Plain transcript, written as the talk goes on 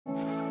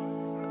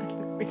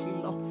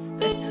really lost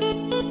it.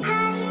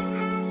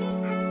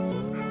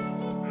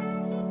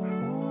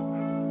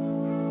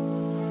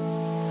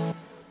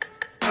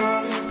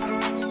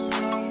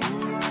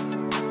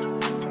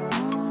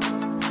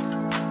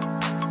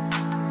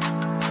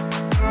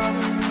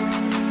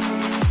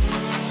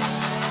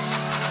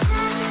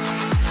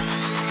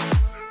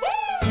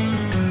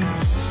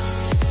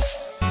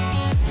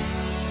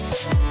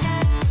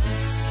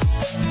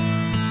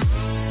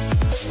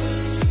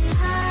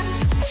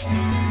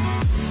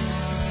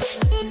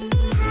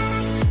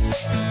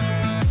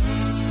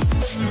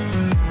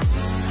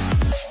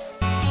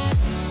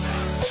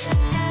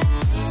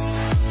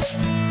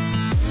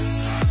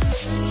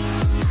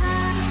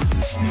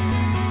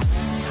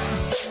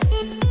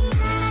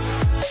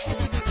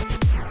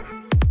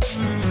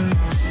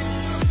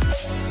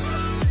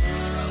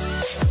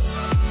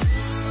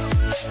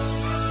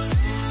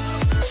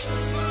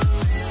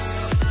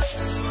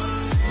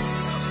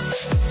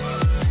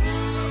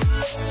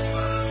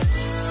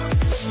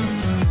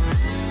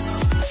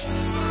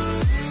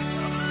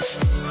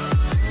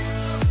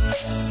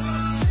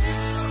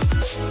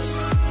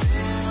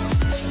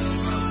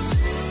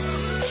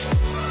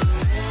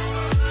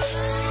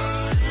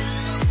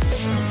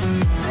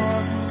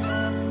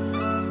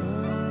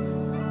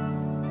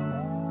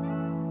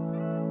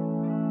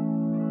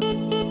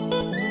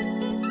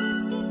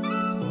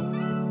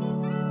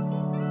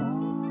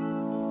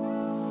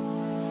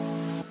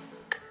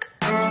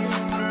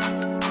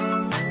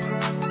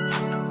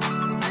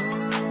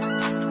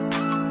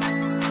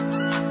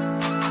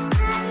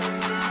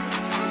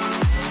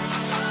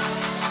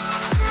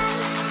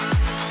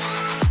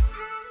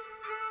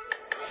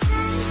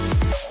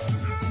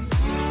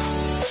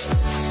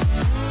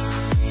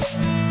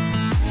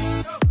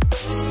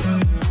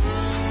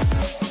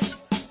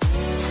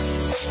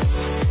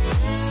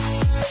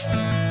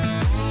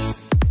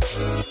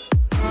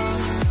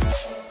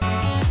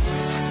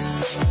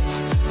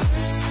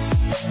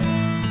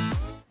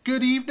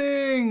 Good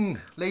evening,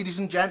 ladies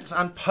and gents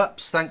and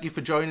pups. Thank you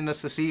for joining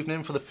us this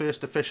evening for the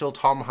first official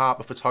Tom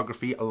Harper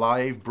Photography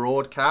live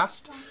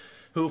broadcast.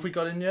 Who have we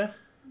got in here?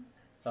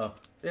 Oh,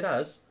 it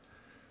has.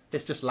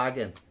 It's just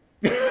lagging.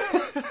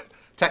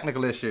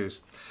 Technical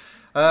issues.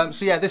 So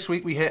yeah, this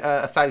week we hit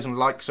 1,000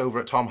 likes over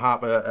at Tom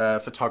Harper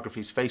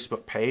Photography's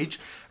Facebook page,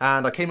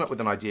 and I came up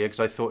with an idea because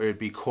I thought it would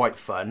be quite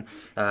fun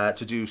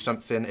to do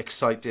something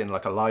exciting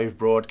like a live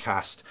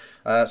broadcast.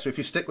 So if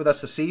you stick with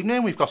us this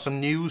evening, we've got some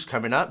news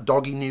coming up,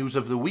 doggy news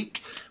of the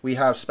week. We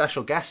have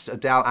special guests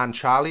Adele and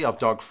Charlie of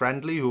Dog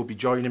Friendly who will be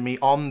joining me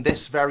on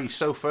this very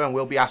sofa, and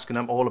we'll be asking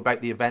them all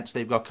about the events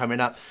they've got coming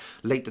up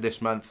later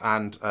this month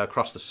and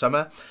across the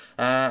summer.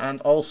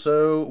 And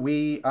also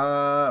we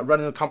are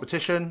running a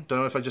competition. Don't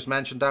know if I just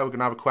mentioned that. We're going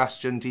to have a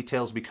question.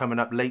 Details will be coming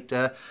up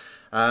later.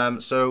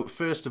 So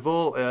first of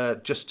all,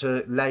 just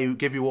to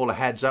give you all a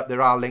heads up,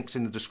 there are links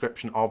in the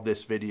description of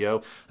this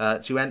video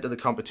to enter the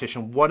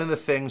competition. One of the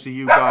things that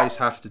you guys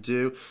have to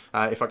do,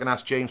 if I can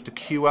ask James to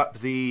cue up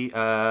the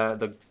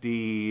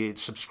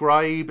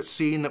subscribe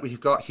scene that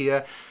we've got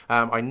here,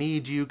 I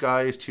need you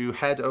guys to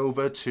head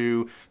over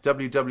to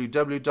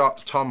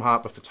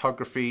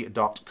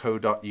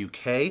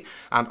www.tomharperphotography.co.uk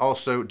and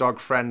also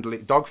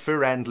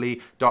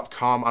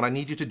dogfriendly.com, and I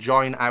need you to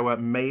join our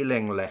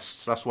mailing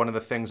lists. That's one of the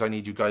things I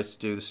need you guys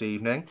to do this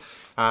evening.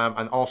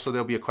 And also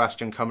there'll be a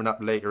question coming up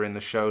later in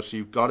the show, so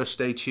you've got to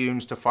stay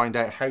tuned to find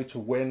out how to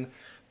win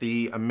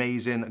the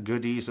amazing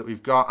goodies that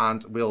we've got,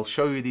 and we'll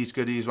show you these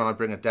goodies when I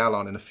bring Adele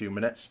on in a few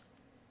minutes.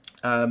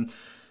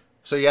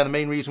 So yeah, the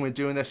main reason we're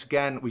doing this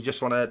again, we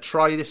just want to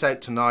try this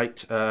out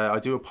tonight. I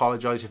do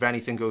apologise if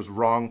anything goes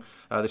wrong.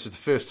 This is the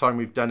first time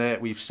we've done it.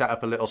 We've set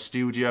up a little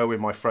studio in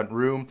my front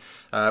room.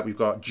 We've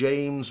got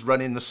James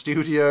running the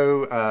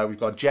studio. We've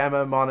got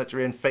Gemma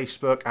monitoring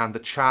Facebook and the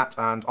chat,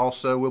 and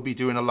also we'll be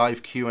doing a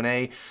live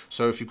Q&A.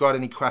 So if you've got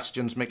any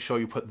questions, make sure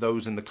you put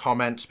those in the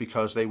comments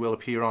because they will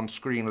appear on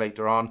screen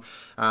later on,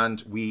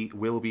 and we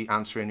will be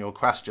answering your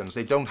questions.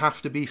 They don't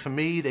have to be for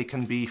me. They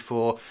can be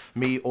for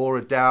me or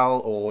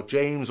Adele or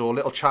James or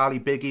little Charlie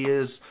Big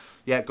Ears.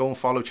 Yeah, go and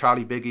follow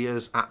Charlie Big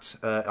Ears at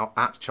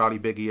Charlie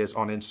Big Ears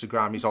on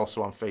Instagram. He's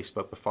also on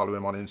Facebook, but follow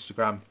him on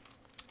Instagram.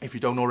 If you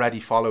don't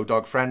already follow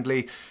Dog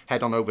Friendly,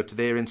 head on over to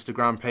their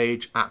Instagram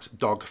page at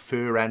Dog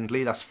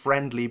Furiendly. That's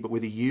friendly, but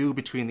with a U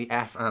between the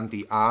F and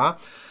the R.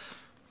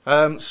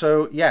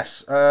 So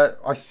yes,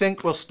 I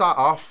think we'll start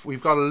off.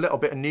 We've got a little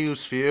bit of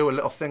news for you, a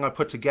little thing I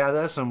put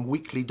together, some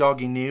weekly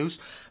doggy news,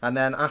 and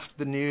then after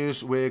the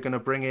news we're going to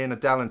bring in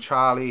Adele and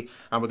Charlie,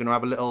 and we're going to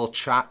have a little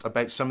chat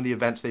about some of the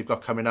events they've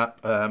got coming up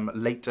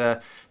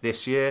later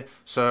this year.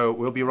 So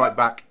we'll be right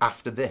back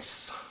after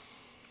this.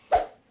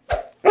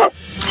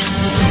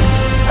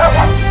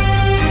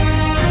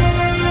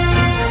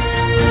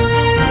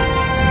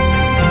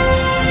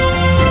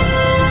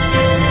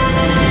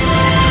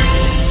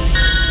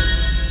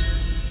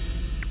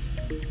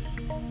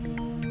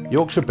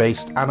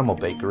 Yorkshire-based animal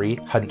bakery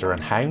Hunter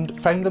and Hound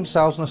found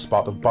themselves in a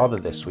spot of bother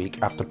this week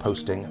after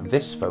posting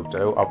this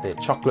photo of their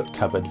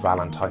chocolate-covered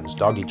Valentine's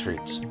doggy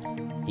treats.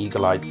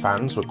 Eagle-eyed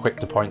fans were quick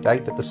to point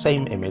out that the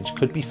same image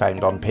could be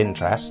found on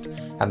Pinterest,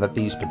 and that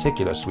these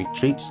particular sweet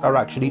treats are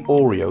actually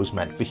Oreos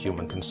meant for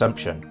human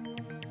consumption.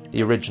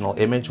 The original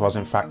image was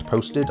in fact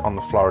posted on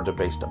the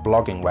Florida-based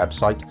blogging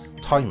website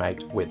Time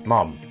Out with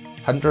Mom.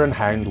 Hunter and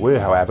Hound were,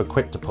 however,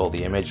 quick to pull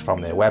the image from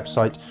their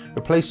website,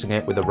 replacing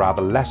it with a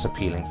rather less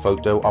appealing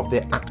photo of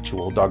their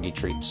actual doggy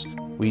treats.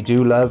 We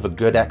do love a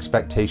good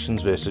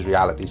expectations versus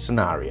reality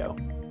scenario.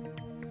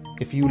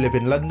 If you live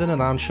in London and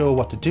aren't sure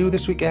what to do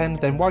this weekend,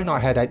 then why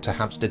not head out to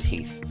Hampstead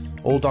Heath?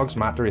 All Dogs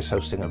Matter is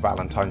hosting a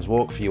Valentine's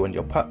walk for you and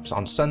your pups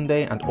on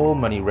Sunday, and all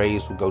money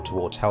raised will go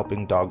towards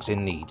helping dogs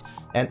in need.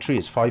 Entry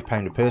is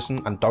 £5 a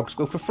person and dogs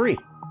go for free.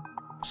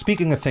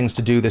 Speaking of things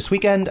to do this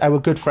weekend, our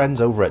good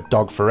friends over at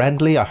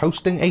Furiendly are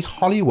hosting a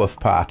Hollywoof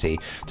party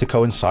to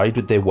coincide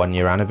with their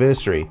 1-year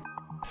anniversary.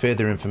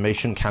 Further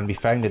information can be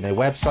found in their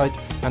website,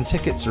 and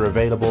tickets are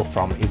available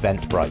from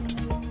Eventbrite.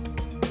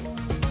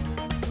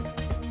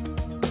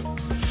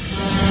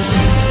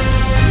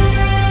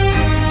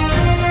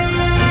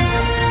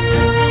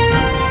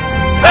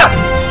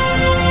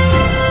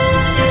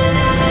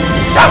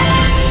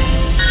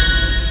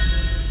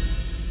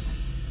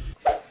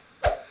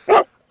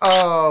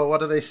 Oh,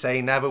 what do they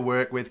say? Never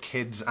work with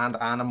kids and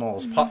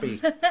animals.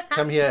 Poppy,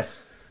 come here.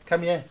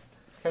 Come here.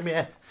 Come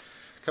here.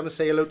 Come and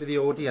say hello to the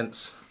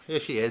audience. Here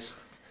she is.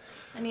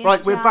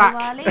 Right, we're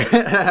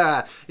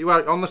back. You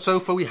are on the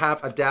sofa. We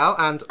have Adele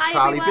and Hi,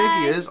 Charlie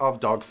everyone. Big Ears of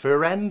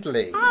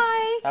Furiendly.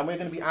 Hi. And we're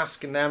going to be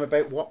asking them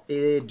about what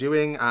they're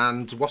doing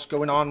and what's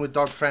going on with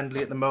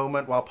Furiendly at the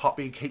moment, while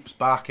Poppy keeps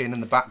barking in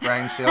the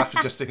background, so you'll have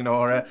to just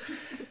ignore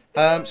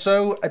her.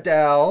 So,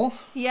 Adele,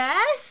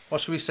 Yes?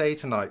 what should we say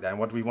tonight then?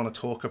 What do we want to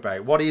talk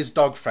about? What is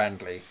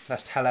Furiendly?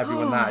 Let's tell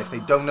everyone that if they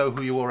don't know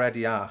who you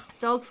already are.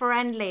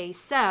 Furiendly.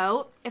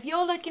 So, if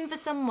you're looking for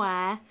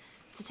somewhere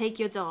to take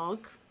your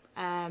dog,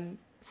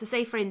 so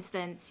say for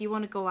instance, you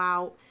want to go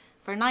out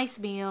for a nice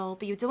meal,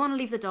 but you don't want to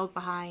leave the dog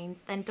behind,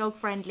 then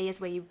Furiendly is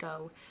where you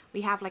go.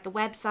 We have like a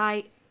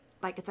website,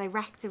 like a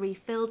directory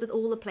filled with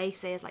all the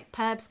places, like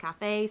pubs,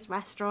 cafes,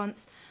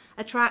 restaurants,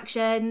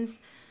 attractions.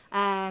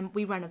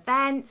 We run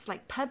events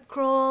like pub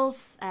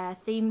crawls,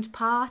 themed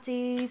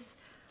parties,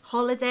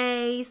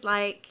 holidays,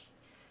 like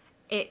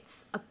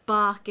it's a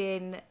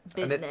bargain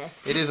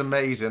business. It is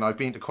amazing. I've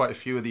been to quite a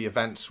few of the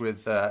events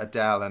with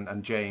Adele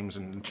and James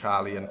and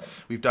Charlie, and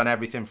we've done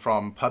everything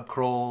from pub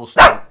crawls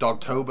to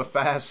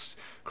Dogtoberfest,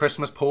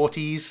 Christmas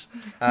parties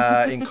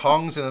in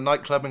Kongs in a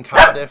nightclub in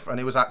Cardiff, and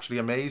it was actually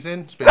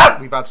amazing.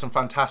 We've had some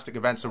fantastic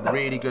events, a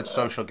really good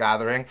social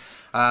gathering,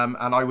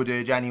 and I would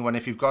urge anyone,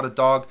 if you've got a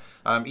dog,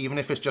 even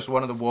if it's just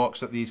one of the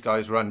walks that these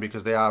guys run,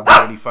 because they are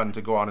really fun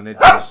to go on, and it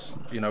does,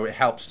 it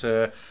helps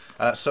to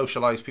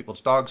socialise people's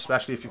dogs,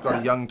 especially if you've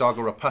got a young dog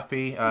or a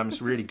puppy.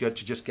 It's really good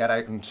to just get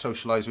out and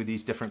socialise with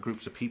these different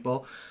groups of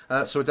people.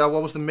 So Adele,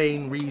 what was the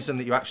main reason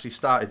that you actually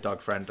started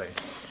Furiendly?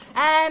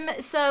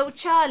 So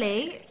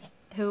Charlie,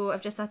 who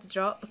I've just had to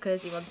drop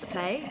because he wants to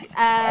play,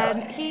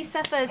 he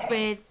suffers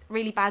with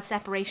really bad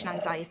separation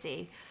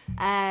anxiety,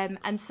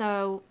 and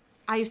so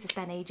I used to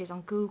spend ages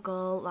on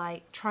Google,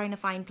 like trying to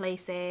find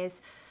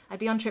places. I'd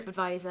be on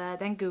TripAdvisor,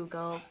 then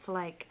Google for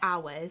like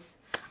hours,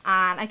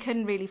 and I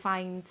couldn't really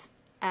find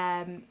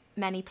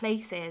many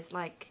places.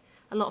 Like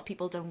a lot of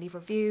people don't leave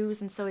reviews,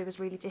 and so it was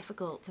really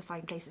difficult to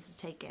find places to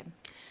take him.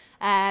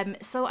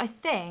 So I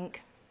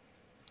think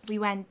we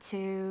went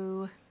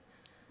to,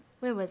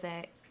 where was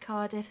it?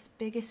 Cardiff's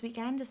biggest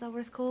weekend, is that what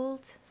it's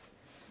called?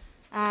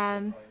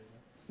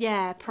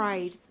 Yeah,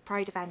 Pride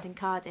event in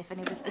Cardiff,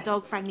 and it was a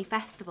dog-friendly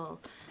festival,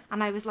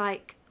 and I was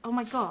like, oh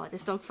my god,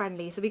 it's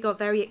dog-friendly. So we got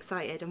very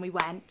excited and we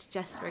went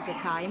just for a good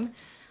time.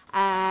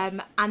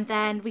 And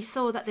then we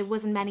saw that there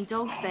wasn't many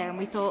dogs there, and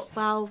we thought,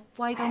 well,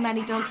 why don't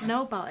many dogs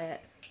know about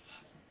it?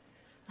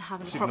 They're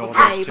having a proper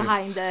play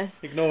behind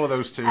us. Ignore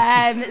those two.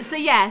 So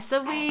yeah,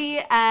 so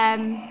we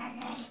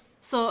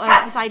sort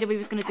of decided we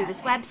was going to do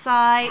this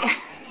website.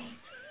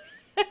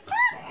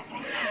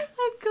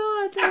 Oh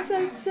god, that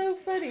sounds so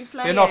funny.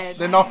 Playing.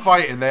 They're not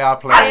fighting, they are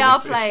playing. They are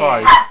It's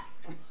playing. fine.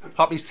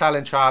 Poppy's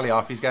telling Charlie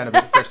off, he's getting a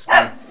bit frisky.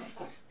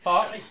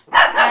 Pop.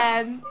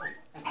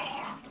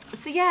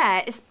 So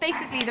yeah, it's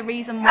basically the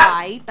reason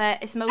why,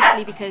 but it's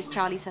mostly because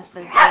Charlie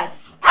suffers with,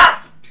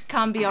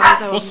 can't be on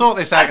his own. We'll sort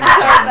this out in a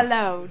second.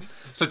 Alone.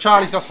 So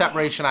Charlie's got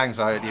separation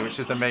anxiety, which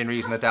is the main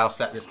reason Adele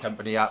set this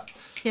company up.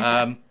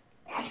 Yeah.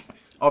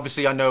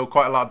 Obviously, I know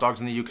quite a lot of dogs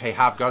in the UK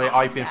have got it.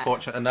 I've been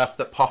fortunate enough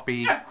that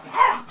Poppy,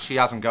 she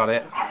hasn't got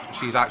it.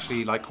 She's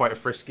actually like quite a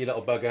frisky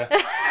little bugger.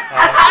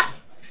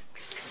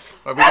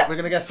 We're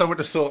going to get someone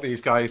to sort these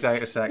guys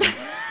out a second.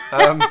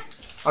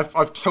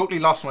 I've totally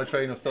lost my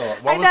train of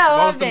thought. What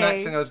was the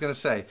next thing I was going to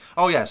say?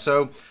 Oh yeah,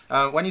 so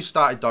when you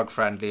started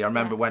Furiendly, I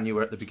remember when you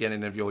were at the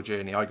beginning of your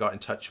journey, I got in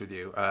touch with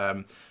you,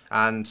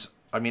 and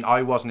I mean,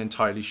 I wasn't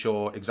entirely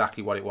sure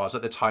exactly what it was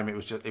at the time.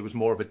 It was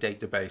more of a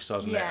database,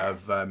 wasn't it,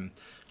 of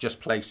just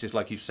places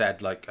like you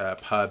said, like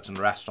pubs and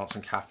restaurants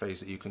and cafes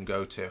that you can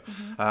go to.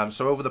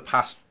 So over the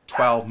past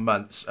 12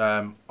 months,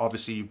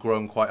 obviously you've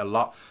grown quite a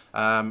lot,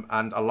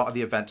 and a lot of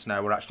the events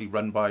now are actually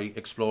run by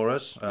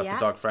explorers for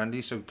Dog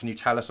Friendly. So can you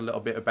tell us a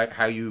little bit about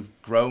how you've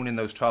grown in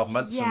those 12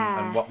 months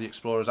and what the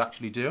explorers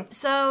actually do?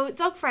 So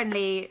Dog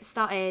Friendly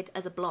started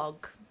as a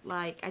blog.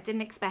 Like, I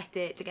didn't expect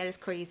it to get as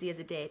crazy as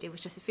it did. It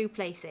was just a few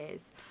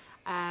places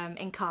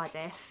in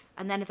Cardiff,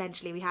 and then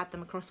eventually we had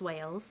them across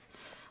Wales.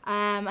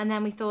 And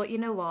then we thought, you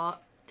know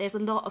what, there's a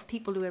lot of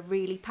people who are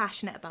really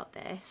passionate about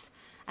this.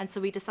 And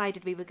so we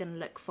decided we were going to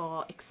look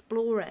for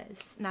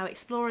explorers. Now,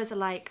 explorers are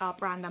like our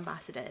brand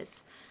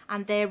ambassadors,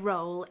 and their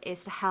role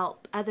is to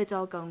help other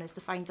dog owners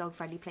to find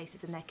dog-friendly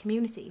places in their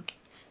community,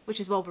 which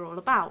is what we're all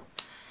about.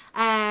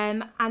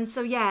 And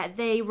so, yeah,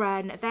 they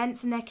run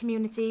events in their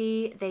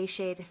community, they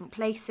share different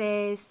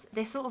places.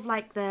 They're sort of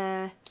like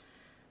the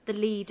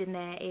lead in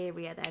their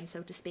area then,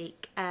 so to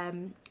speak.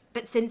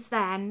 But since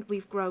then,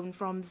 we've grown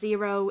from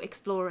 0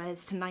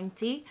 explorers to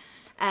 90.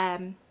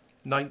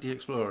 90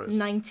 explorers.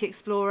 90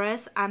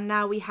 explorers, and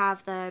now we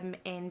have them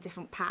in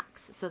different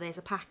packs. So there's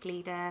a pack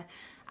leader,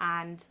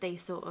 and they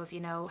sort of,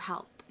 you know,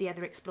 help the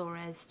other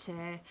explorers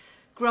to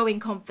grow in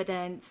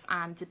confidence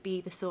and to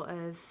be the sort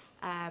of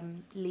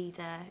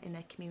leader in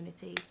their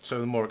community. So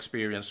the more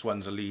experienced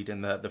ones are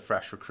leading the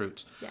fresh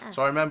recruits. Yeah.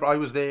 So I remember I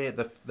was there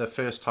the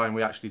first time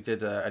we actually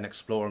did an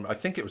Explorer. I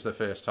think it was the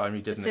first time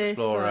you did an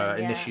Explorer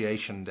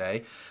initiation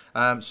day.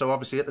 So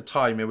obviously at the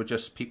time it were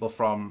just people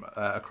from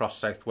across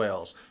South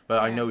Wales.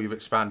 But I know you've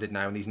expanded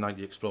now, and these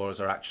 90 Explorers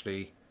are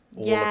actually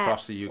all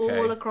across the UK.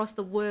 All across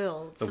the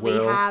world. We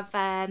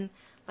have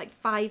like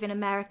 5 in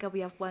America, we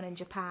have 1 in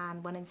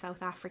Japan, 1 in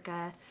South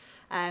Africa.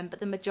 But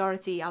the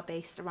majority are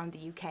based around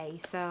the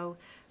UK, so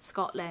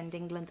Scotland,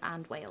 England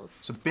and Wales.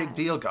 It's a big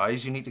deal,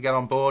 guys. You need to get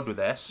on board with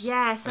this.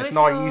 Yeah, so it's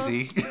not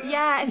easy.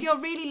 Yeah, if you're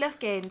really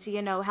looking to,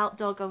 you know, help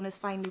dog owners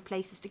find new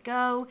places to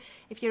go,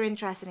 if you're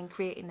interested in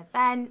creating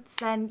events,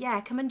 then yeah,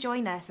 come and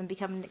join us and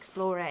become an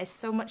explorer. It's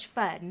so much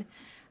fun.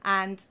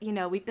 And, you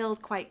know, we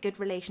build quite good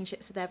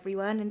relationships with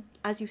everyone. And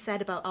as you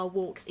said about our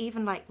walks,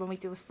 even like when we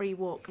do a free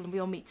walk and we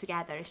all meet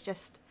together, it's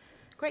just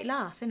great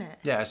laugh, isn't it?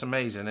 Yeah, it's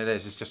amazing. It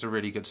is. It's just a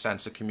really good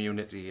sense of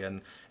community,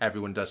 and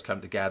everyone does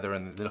come together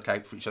and they look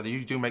out for each other.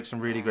 You do make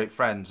some really great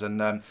friends.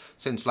 And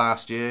since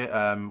last year,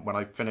 when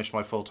I finished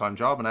my full-time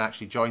job and I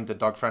actually joined the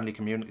dog-friendly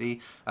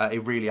community,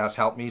 it really has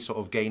helped me sort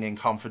of gaining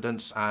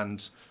confidence,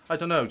 and I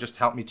don't know, just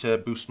helped me to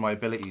boost my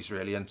abilities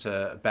really and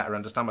to better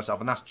understand myself.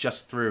 And that's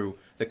just through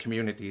the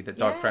community that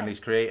Dog Friendly's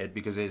created,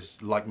 because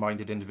it's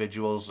like-minded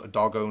individuals,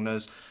 dog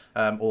owners,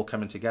 all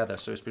coming together.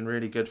 So it's been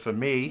really good for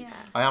me.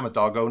 I am a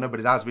dog owner, but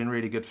it has been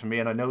really good for me,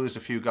 and I know there's a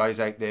few guys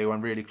out there who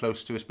I'm really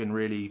close to. It's been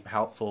really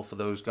helpful for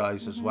those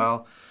guys as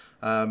well.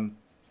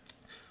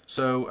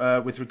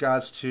 So with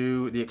regards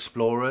to the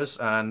explorers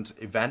and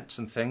events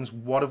and things,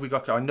 what have we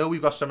got? I know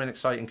we've got something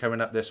exciting coming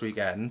up this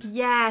weekend.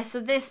 Yeah, so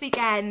this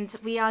weekend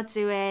we are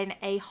doing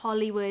a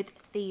Hollywood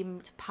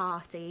themed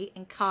party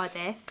in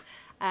Cardiff,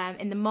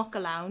 in the Mocha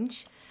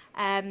Lounge,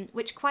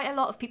 which quite a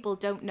lot of people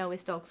don't know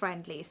is dog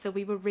friendly. So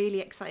we were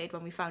really excited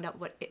when we found out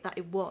that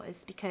it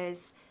was,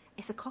 because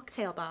it's a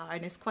cocktail bar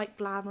and it's quite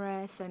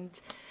glamorous. And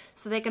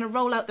so they're going to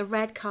roll out the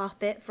red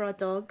carpet for our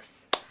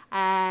dogs.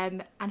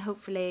 And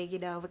hopefully, you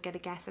know, we're going to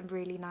get some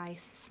really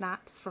nice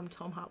snaps from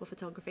Tom Harper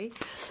Photography.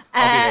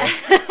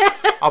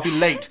 I'll be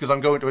late because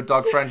I'm going to a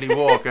dog-friendly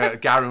walk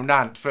at Garw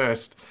Nant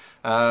first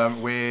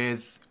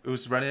with...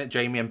 Who's running it?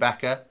 Jamie and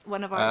Becca.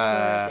 One of our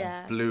explorers,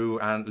 yeah. Blue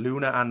and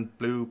Luna and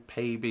Blue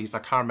Babies. I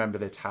can't remember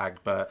their tag,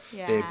 but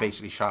they're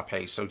basically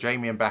Sharpays. So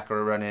Jamie and Becca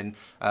are running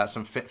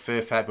some Fit for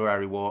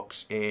February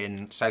walks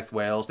in South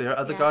Wales. There are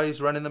other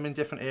guys running them in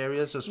different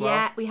areas as well.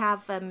 Yeah, we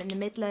have them in the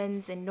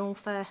Midlands, in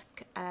Norfolk,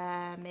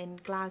 in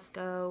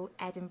Glasgow,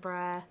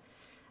 Edinburgh,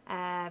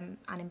 and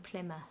in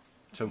Plymouth.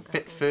 So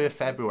Fit for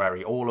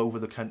February all over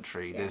the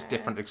country. There's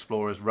different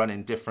explorers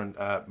running different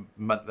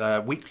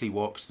weekly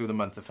walks through the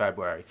month of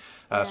February.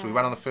 So we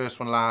went on the first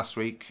one last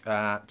week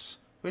at,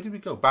 where did we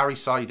go? Barry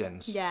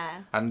Sidings.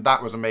 Yeah. And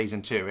that was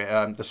amazing too.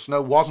 The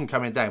snow wasn't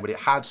coming down, but it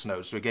had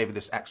snowed, so it gave it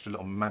this extra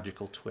little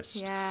magical twist.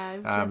 Yeah,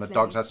 it was the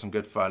dogs had some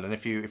good fun. And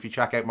if you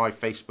check out my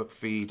Facebook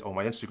feed or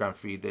my Instagram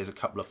feed, there's a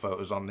couple of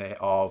photos on there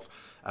of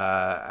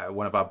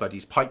one of our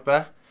buddies,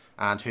 Piper,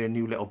 and her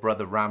new little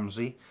brother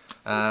Ramsey.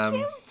 So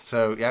cute.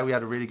 So yeah, we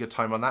had a really good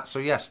time on that. So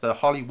yes, the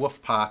Holly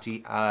Woof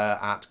party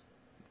at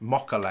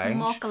Mocha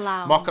Lounge.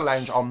 Mocha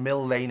Lounge on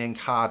Mill Lane in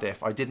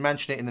Cardiff. I did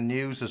mention it in the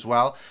news as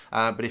well,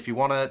 but if you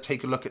want to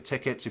take a look at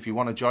tickets, if you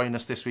want to join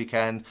us this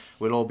weekend,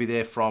 we'll all be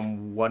there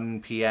from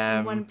 1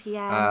 p.m. 1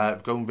 p.m.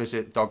 Go and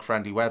visit Dog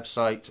Friendly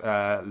website.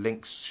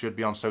 Links should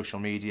be on social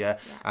media.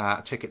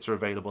 Tickets are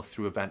available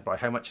through Eventbrite.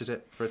 How much is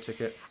it for a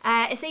ticket?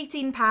 It's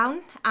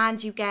 £18,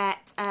 and you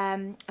get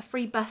a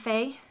free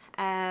buffet,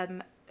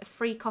 a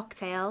free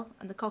cocktail,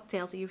 and the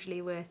cocktails are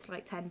usually worth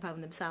like £10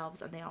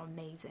 themselves, and they are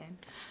amazing.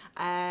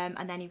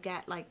 And then you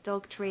get like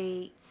dog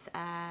treats,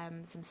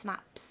 some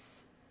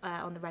snaps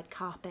on the red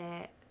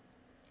carpet.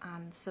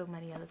 and so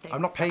many other things.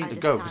 I'm not paying that I to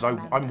just go can't because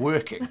I'm remember.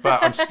 working,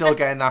 but I'm still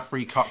getting that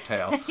free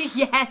cocktail.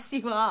 Yes,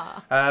 you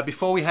are.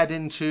 Before we head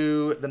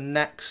into the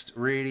next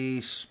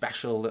really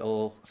special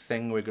little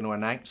thing we're going to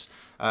announce,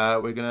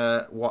 we're going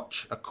to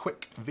watch a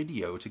quick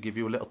video to give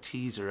you a little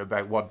teaser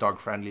about what Dog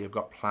Friendly have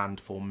got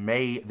planned for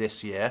May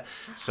this year.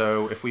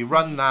 So if we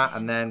run that,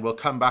 and then we'll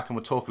come back and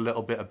we'll talk a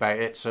little bit about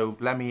it. So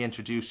let me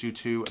introduce you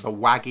to the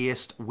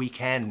Waggiest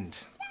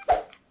Weekend.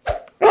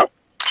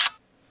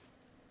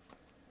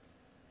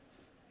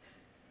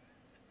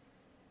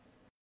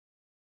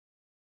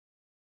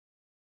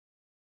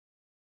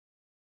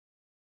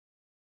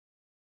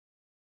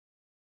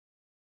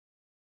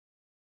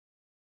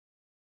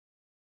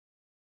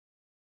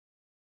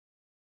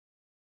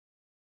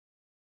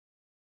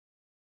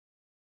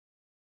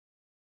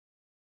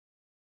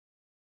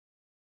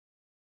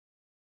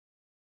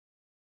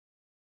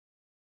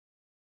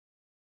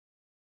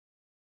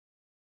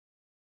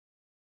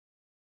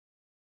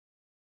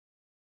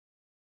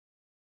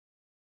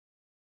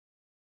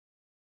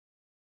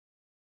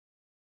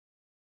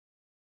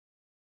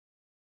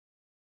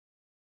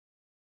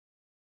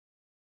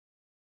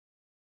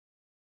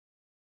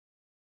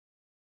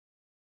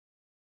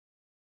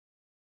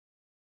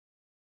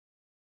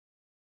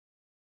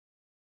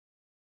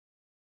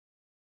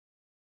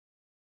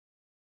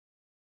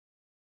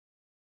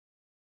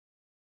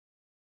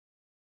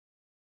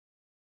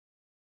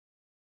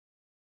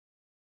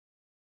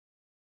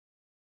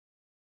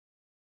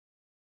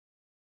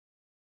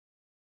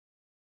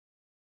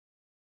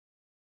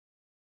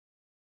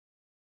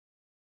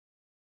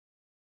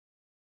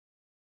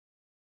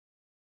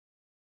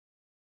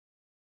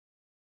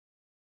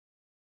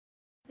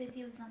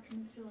 Video's not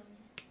coming through on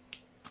me.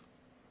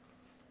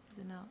 Is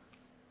it not?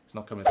 It's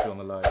not coming through on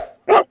the live.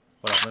 What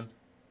happened?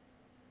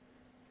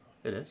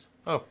 It is.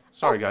 Oh,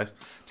 sorry guys.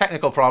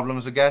 Technical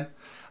problems again.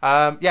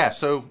 Yeah,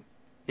 so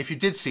if you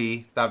did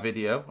see that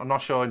video, I'm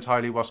not sure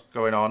entirely what's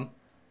going on.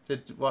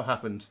 What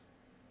happened?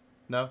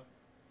 No?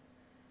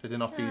 Did it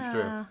not feed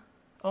through?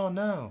 Oh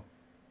no.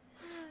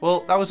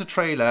 Well, that was a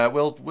trailer.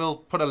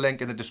 We'll put a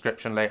link in the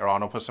description later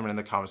on. I'll put something in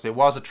the comments. There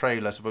was a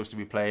trailer supposed to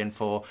be playing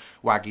for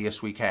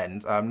Waggiest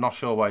Weekend. I'm not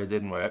sure why it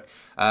didn't work.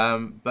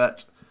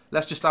 But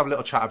let's just have a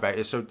little chat about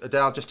it. So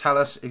Adele, just tell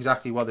us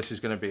exactly what this is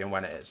going to be and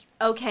when it is.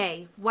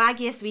 Okay,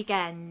 Waggiest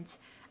Weekend.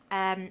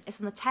 It's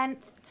on the 10th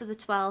to the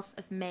 12th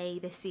of May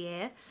this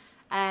year.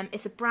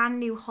 It's a brand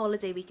new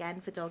holiday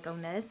weekend for dog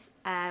owners.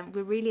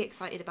 We're really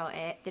excited about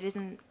it. There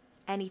isn't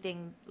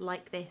anything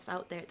like this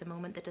out there at the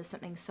moment that does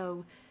something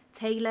so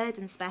tailored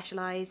and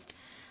specialised.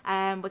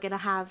 We're going to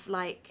have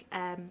like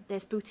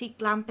there's boutique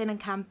glamping and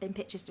camping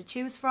pictures to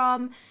choose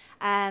from,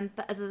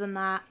 but other than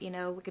that, you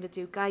know, we're going to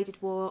do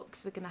guided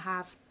walks. We're going to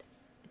have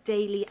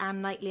daily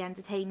and nightly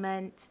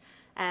entertainment,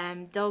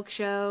 dog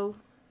show.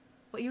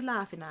 What are you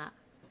laughing at?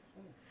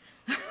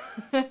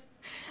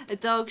 A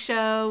dog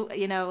show,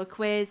 you know, a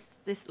quiz.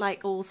 This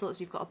like all sorts.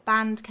 We've got a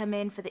band come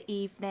in for the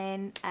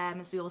evening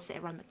as we all sit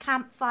around the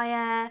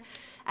campfire.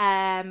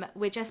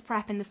 We're just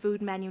prepping the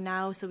food menu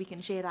now so we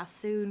can share that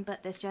soon,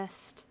 but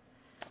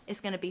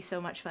it's going to be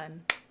so much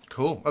fun.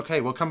 Cool.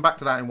 Okay, we'll come back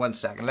to that in 1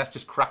 second. Let's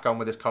just crack on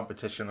with this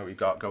competition that we've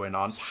got going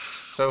on. Yes.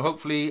 So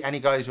hopefully any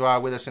guys who are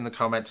with us in the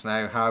comments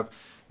now have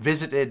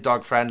visited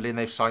Dog Friendly and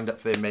they've signed up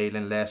for their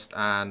mailing list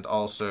and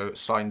also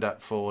signed up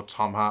for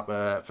Tom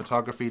Harper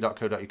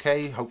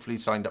photography.co.uk. Hopefully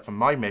signed up for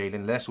my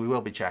mailing list. We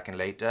will be checking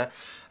later.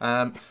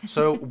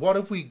 So what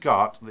have we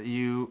got that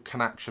you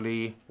can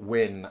actually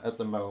win at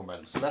the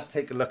moment? So let's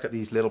take a look at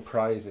these little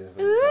prizes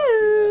that we've got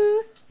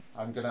here.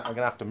 I'm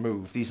gonna have to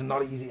move. These are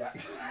not easy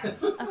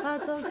access. Our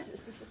dog's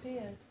just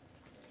disappeared.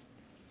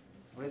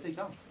 Where'd they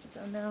gone? I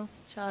don't know.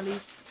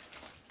 Charlie's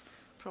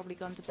probably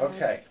gone to bed.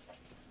 Okay.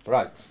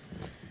 Right.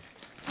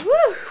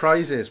 Woo!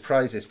 Prizes,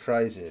 prizes,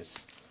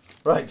 prizes.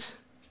 Right.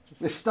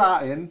 We're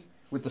starting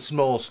with the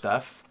small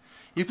stuff.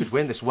 You could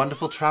win this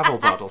wonderful travel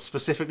bottle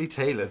specifically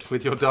tailored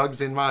with your dogs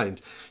in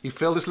mind. You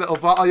fill this little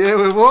bottle here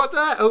with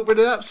water, open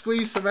it up,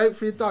 squeeze some out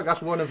for your dog.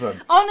 That's one of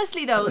them.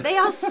 Honestly though, they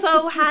are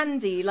so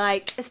handy,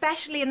 like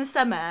especially in the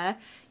summer,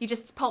 you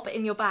just pop it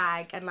in your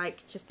bag and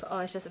like just put, oh,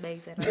 it's just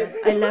amazing.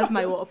 I love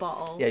my water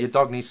bottle. Yeah, your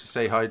dog needs to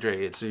stay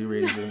hydrated, so you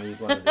really do need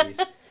one of these.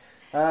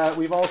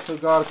 We've also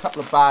got a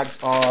couple of bags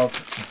of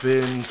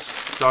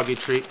Burns doggy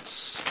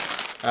treats.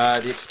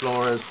 The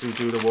explorers who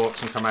do the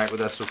walks and come out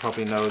with us will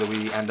probably know that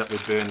we end up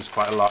with Burns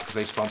quite a lot because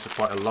they sponsor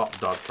quite a lot of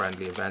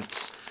dog-friendly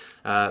events.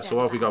 So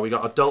what have we got? We've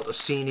got adult to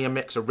senior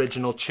mix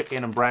original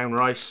chicken and brown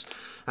rice.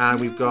 And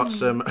we've got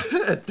some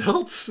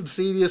adults and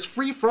seniors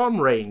free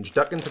from range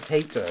duck and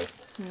potato.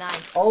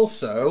 Nice.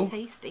 Also,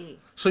 tasty.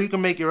 So you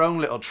can make your own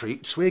little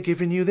treats. We're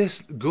giving you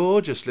this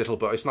gorgeous little,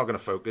 but it's not going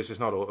to focus, it's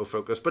not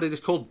autofocus, but it is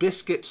called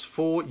Biscuits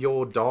for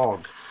Your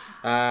Dog.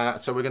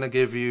 So we're going to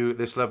give you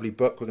this lovely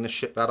book. We're going to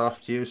ship that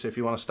off to you. So if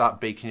you want to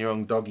start baking your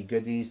own doggy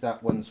goodies,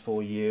 that one's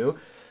for you.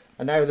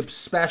 And now the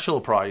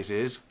special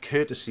prizes,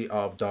 courtesy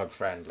of Dog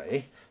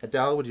Friendly.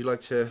 Adele, would you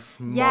like to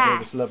model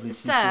this lovely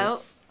t-shirt?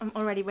 So I'm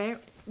already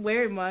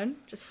wearing one.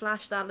 Just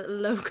flash that little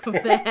logo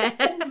there.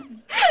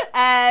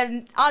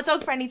 Our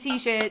dog-friendly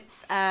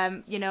t-shirts,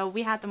 you know,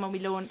 we had them when we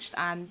launched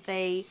and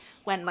they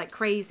went like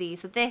crazy.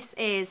 So this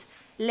is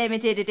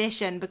limited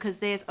edition because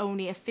there's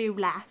only a few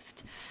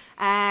left.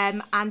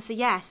 And so,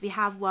 yes, we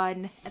have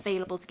one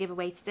available to give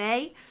away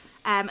today.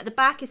 At the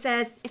back it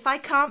says, if I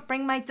can't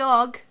bring my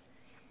dog,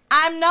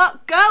 I'm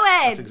not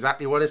going. That's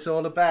exactly what it's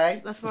all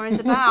about. That's what it's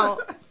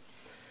about.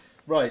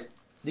 Right.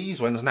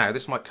 These ones now,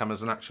 this might come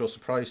as an actual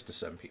surprise to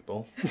some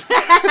people.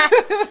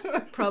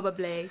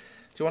 Probably.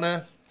 Do you want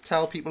to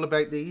tell people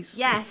about these?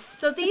 Yes.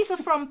 So these are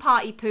from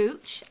Party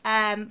Pooch,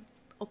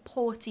 or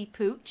Porty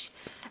Pooch.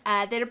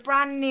 They're a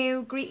brand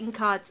new greeting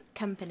card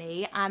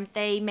company and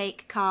they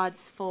make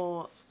cards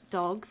for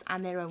dogs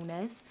and their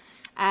owners,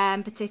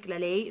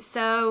 particularly.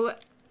 So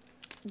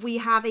we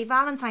have a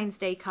Valentine's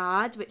Day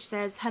card which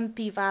says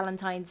Humpy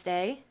Valentine's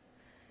Day.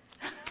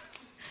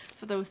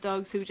 For those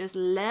dogs who just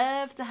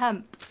love to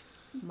hump.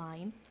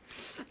 Mine.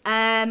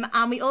 And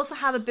we also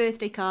have a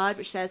birthday card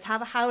which says,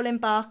 have a howling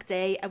bark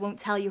day, I won't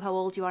tell you how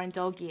old you are in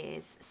dog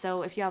years.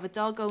 So if you have a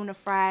dog owner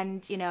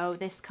friend, you know,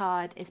 this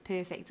card is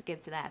perfect to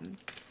give to them.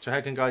 So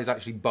how can guys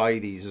actually buy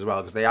these as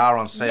well? Because they are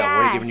on sale.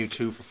 Yes. We're giving you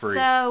 2 for free.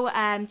 So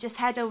just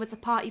head over to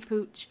Porty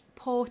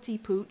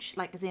Pooch,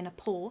 like as in a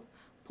paw,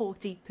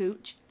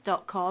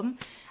 portypooch.com.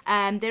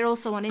 They're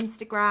also on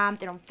Instagram,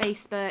 they're on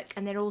Facebook,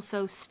 and they're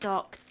also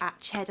stocked at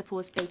Cheddar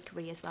Paws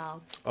Bakery as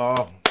well.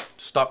 Oh,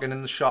 stocking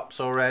in the shops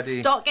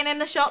already. Stocking in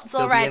the shops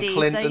They'll already. be in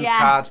Clinton's so, yeah.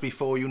 cards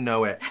before you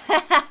know it.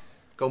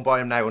 Go and buy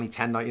them now, only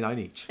 $10.99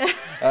 each.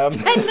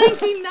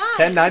 $10.99.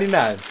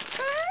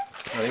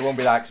 $10.99. No, they won't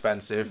be that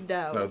expensive.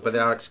 No. But they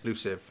are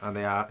exclusive, and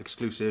they are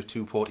exclusive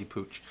to Porty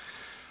Pooch.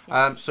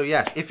 So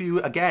yes, if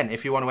you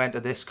want to enter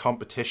this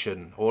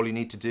competition, all you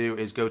need to do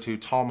is go to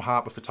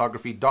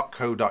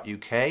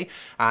tomharperphotography.co.uk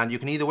and you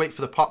can either wait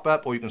for the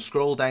pop-up or you can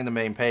scroll down the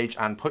main page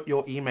and put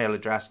your email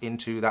address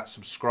into that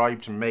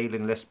subscribe to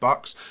mailing list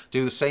box.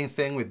 Do the same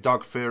thing with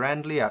Dog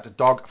Furiendly at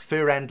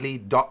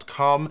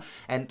dogfuriendly.com.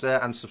 Enter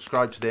and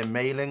subscribe to their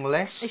mailing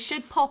list. It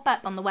should pop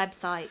up on the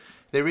website.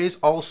 There is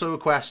also a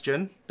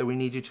question that we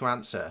need you to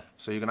answer.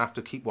 So you're going to have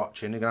to keep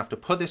watching. You're going to have to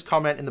put this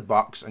comment in the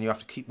box and you have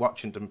to keep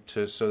watching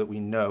so that we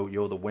know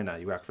you're the winner.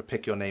 You have to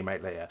pick your name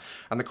out later.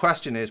 And the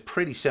question is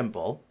pretty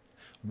simple.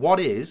 What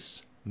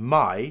is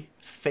my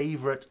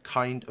favourite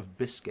kind of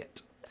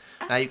biscuit?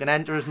 Now you can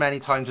enter as many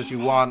times as you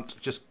want.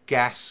 Just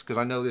guess, because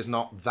I know there's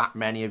not that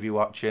many of you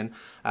watching.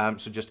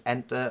 So just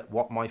enter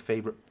what my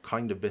favourite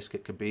kind of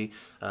biscuit could be.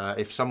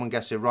 If someone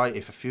gets it right,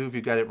 if a few of you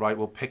get it right,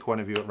 we'll pick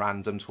one of you at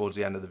random towards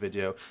the end of the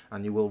video,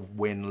 and you will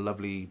win a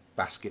lovely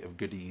basket of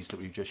goodies that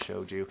we've just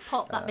showed you.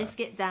 Pop that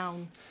biscuit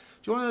down.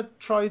 Do you want to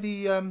try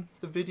the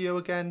video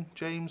again,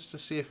 James, to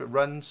see if it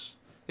runs?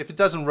 If it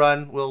doesn't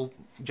run,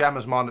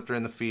 Gemma's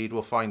monitoring the feed.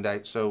 We'll find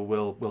out. So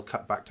we'll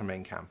cut back to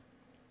main cam.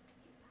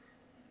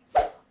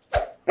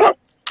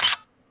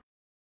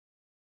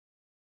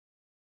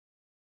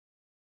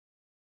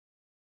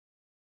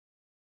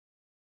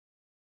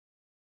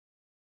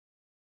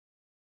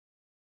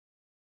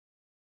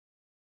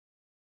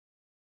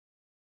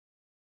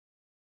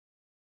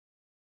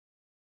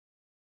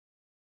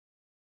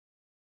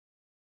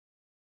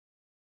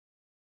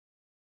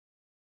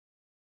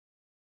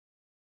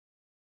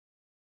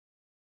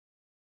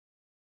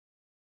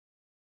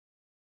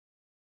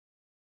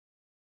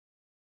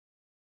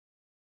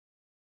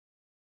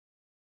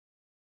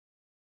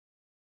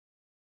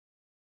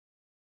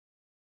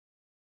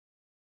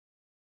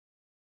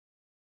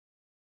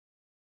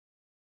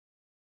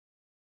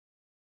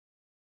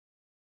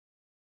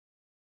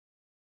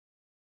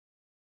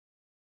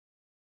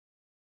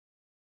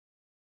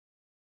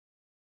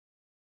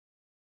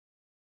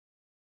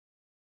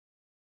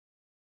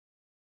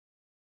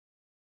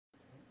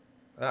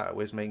 Ah,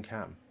 where's main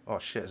cam? Oh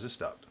shit, is this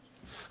stopped?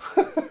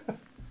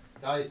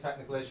 Guys,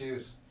 technical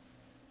issues.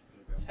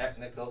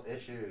 Technical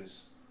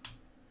issues.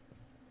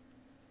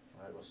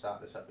 Alright, we'll start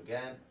this up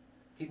again.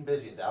 Keep them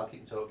busy, Adele,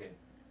 keep them talking.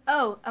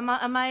 Oh, am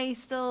I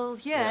still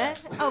here? Yeah.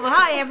 Oh,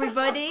 hi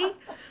everybody.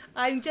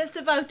 I'm just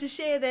about to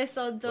share this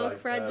on Dog Right,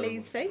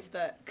 Friendly's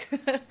Facebook.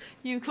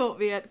 You caught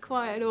me at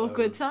quite an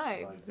awkward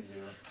time.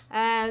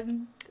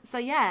 So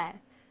yeah,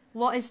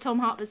 what is Tom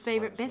Harper's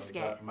favourite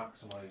biscuit?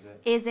 Maximise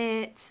it. Is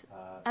it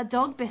a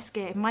dog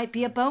biscuit? It might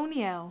be a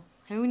bonio.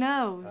 Who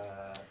knows?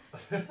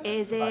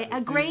 Is it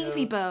a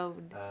gravy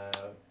bone?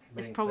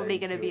 It's probably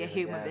going to be a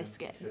human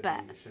biscuit,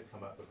 but...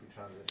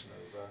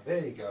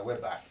 There you go, we're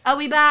back. Are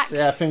we back? So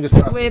yeah, fingers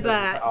crossed. We're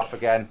back. Off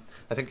again.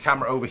 I think the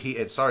camera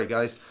overheated. Sorry,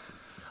 guys.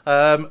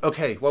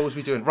 Okay, what was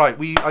we doing? Right,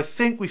 I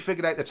think we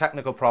figured out the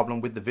technical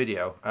problem with the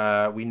video.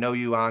 We know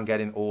you aren't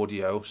getting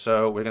audio,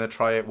 so we're going to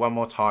try it one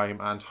more time,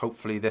 and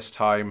hopefully this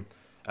time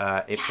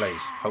it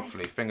plays.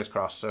 Hopefully, fingers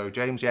crossed. So,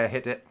 James, yeah,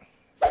 hit it.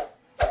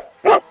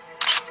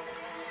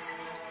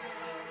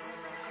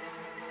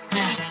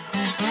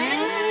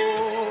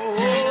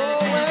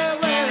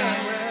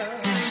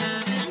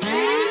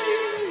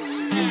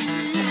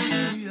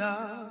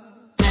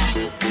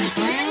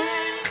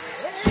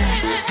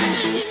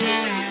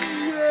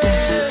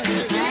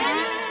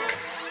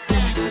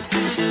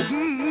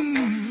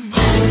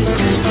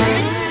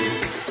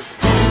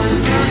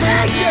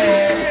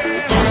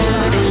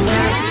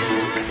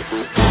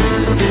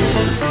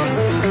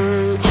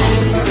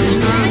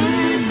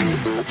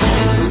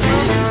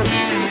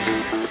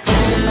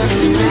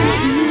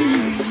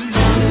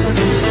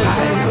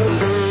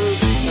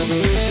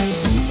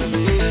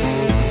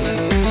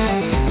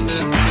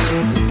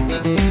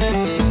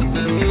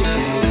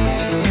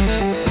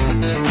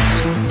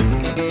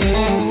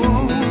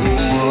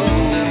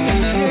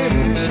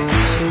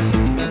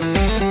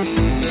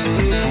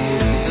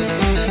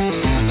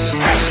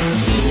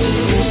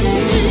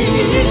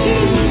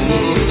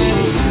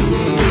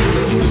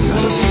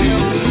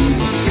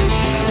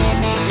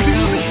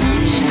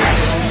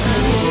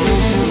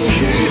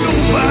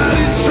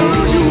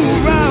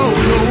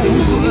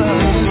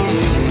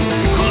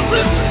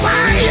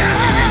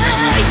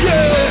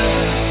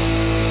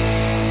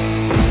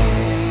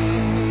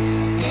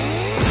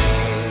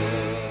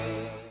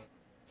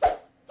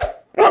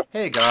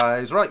 Hey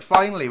guys, right,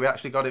 finally we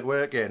actually got it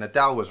working.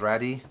 Adele was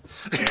ready.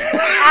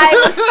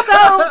 I was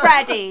so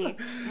ready.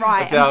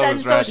 Right, Adele I've done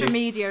was social ready.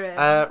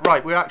 media.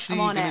 Right, we're actually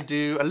I'm on going to it.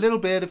 do a little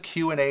bit of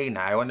Q&A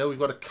now. I know we've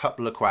got a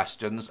couple of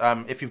questions.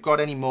 If you've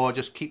got any more,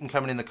 just keep them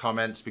coming in the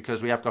comments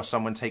because we have got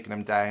someone taking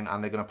them down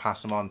and they're going to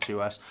pass them on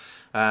to us.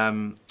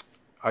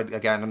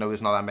 Again, I know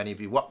there's not that many of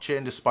you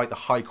watching, despite the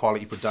high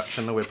quality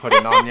production that we're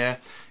putting on here.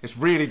 It's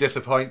really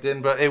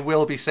disappointing, but it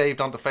will be saved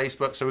onto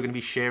Facebook, so we're going to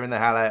be sharing the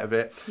hell out of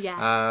it.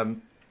 Yes.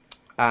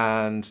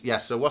 And yeah,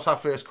 so what's our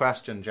first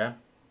question, Jem?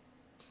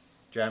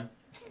 Jem?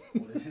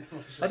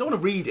 I don't want to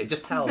read it,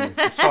 just tell me.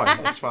 It's fine,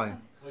 it's fine.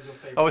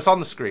 Oh, it's on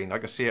the screen. I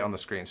can see it on the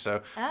screen.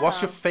 So,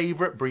 what's your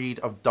favourite breed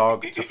of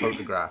dog to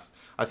photograph?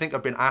 I think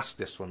I've been asked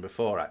this one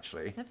before,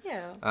 actually. Have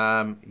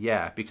you?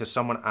 Yeah, because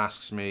someone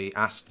asked me,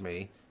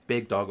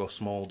 big dog or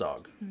small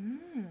dog?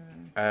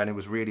 And it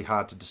was really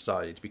hard to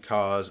decide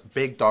because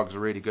big dogs are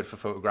really good for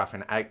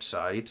photographing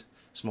outside.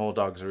 Small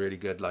dogs are really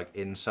good, like,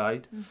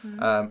 inside.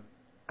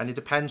 And it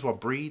depends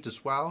what breed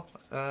as well.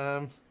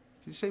 Did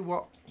you say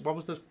what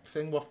was the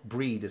thing? What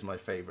breed is my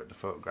favourite to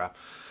photograph?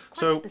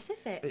 Quite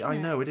specific. I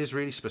know, it is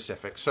really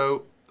specific.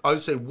 So I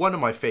would say one of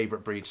my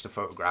favourite breeds to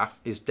photograph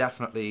is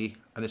definitely,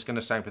 and it's going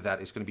to sound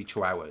pathetic, it's going to be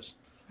Chihuahuas.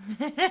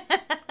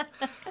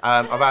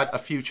 I've had a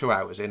few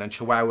Chihuahuas in, and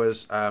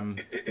Chihuahuas,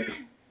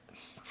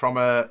 from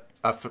a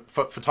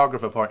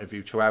photographer point of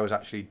view, Chihuahuas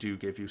actually do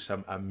give you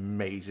some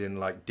amazing,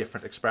 like,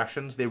 different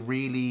expressions. They're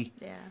really...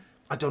 Yeah.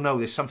 I don't know,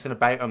 there's something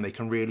about them, they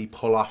can really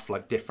pull off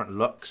like different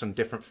looks and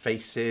different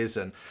faces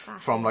and Sassy.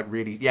 from like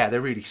really, yeah,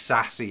 they're really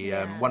sassy.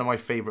 Yeah. One of my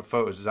favourite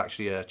photos is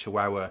actually a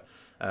Chihuahua,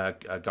 a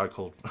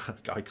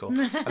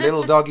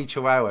little doggy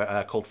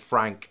Chihuahua called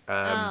Frank.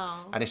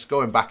 And it's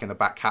going back in the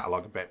back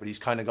catalogue a bit, but he's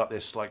kind of got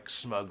this like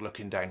smug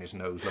looking down his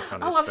nose look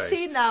on his face. I've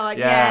seen that one.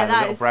 Yeah, Yeah, the that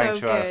little is brown so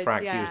Chihuahua good.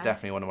 Frank, yeah. he was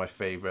definitely one of my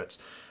favourites.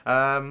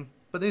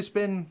 But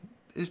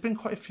there's been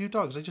quite a few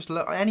dogs. I just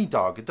look any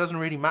dog. It doesn't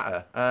really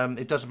matter.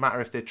 It doesn't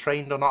matter if they're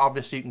trained or not.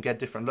 Obviously, you can get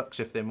different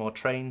looks if they're more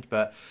trained.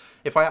 But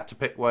if I had to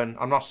pick one,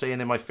 I'm not saying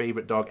they're my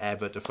favourite dog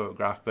ever to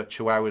photograph, but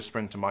Chihuahuas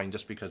spring to mind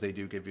just because they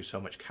do give you so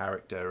much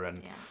character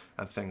and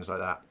things like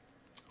that.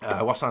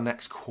 What's our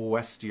next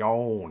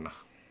question?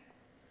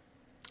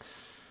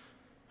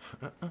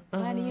 When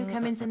are you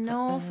coming to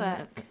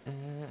Norfolk?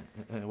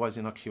 Why is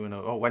it not Q&A?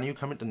 Oh, when are you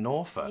coming to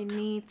Norfolk? You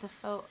need to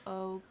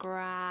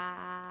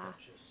photograph.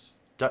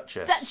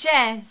 Duchess.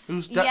 Duchess.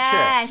 Who's Duchess?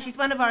 Yeah, she's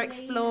one of our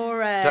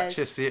explorers.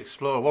 Duchess the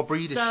Explorer. What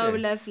breed is she? So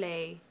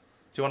lovely.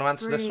 Do you want to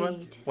answer this one?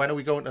 Breed. When are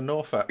we going to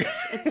Norfolk?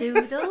 A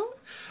doodle?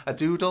 A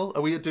doodle?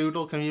 Are we a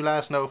doodle? Can you let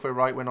us know if we're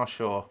right? We're not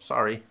sure.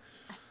 Sorry.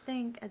 I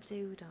think a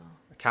doodle.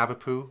 A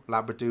Cavapoo?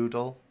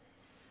 Labradoodle?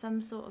 Some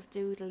sort of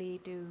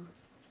doodly doo.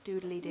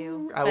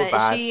 Our But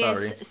bad, she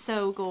sorry. is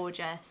so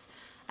gorgeous.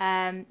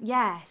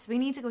 Yes, we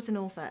need to go to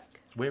Norfolk.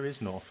 Where is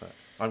Norfolk?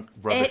 I'm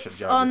rubbish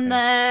It's at on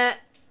geography.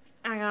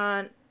 the... Hang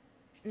on.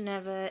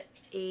 Never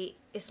eat.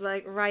 It's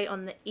like right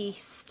on the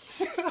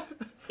east.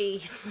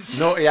 East.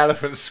 Naughty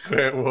Elephant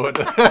Squirtwood.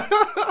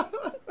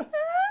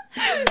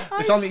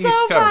 It's on the I'm East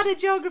so bad Coast. at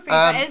geography,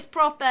 but it's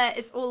proper.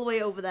 It's all the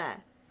way over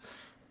there.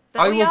 But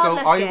I we will are go.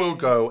 I will looking-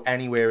 go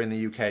anywhere in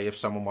the UK if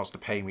someone wants to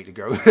pay me to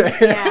go there.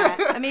 Yeah,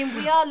 I mean,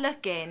 we are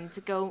looking to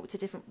go to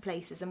different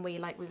places, and we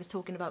was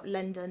talking about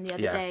London the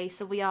other Yeah. day,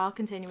 so we are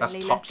continually That's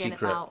top looking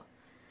secret. about.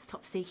 It's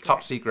top secret. It's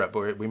top secret,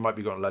 but we might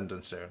be going to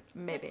London soon.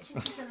 Maybe.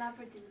 She's a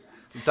Labradoodle.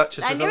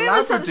 Duchess I is a knew it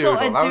was some sort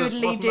of Labradoodle. doodly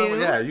wasn't that- doo.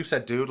 yeah, you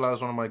said doodle. That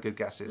was one of my good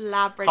guesses.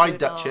 Labradoodle. Hi,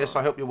 Duchess.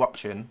 I hope you're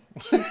watching.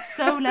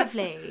 So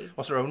lovely.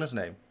 What's her owner's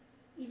name?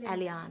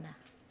 Eliana.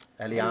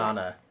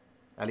 Eliana.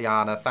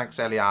 Eliana, thanks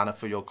Eliana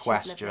for your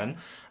question.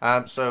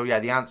 So yeah,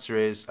 the answer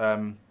is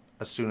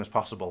as soon as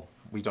possible.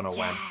 We don't know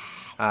when.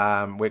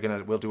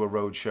 We'll do a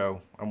road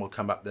show and we'll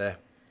come up there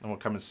and we'll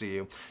come and see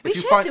you. We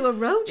should do a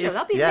road show.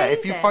 That'd be amazing.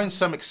 If you find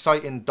some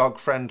exciting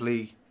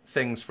dog-friendly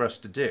things for us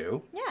to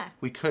do,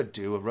 we could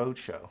do a road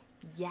show.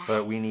 Yes.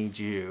 But we need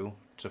you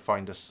to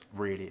find us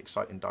really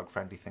exciting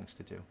dog-friendly things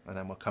to do, and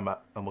then we'll come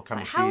up and we'll come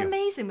and see How you.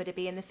 amazing would it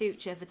be in the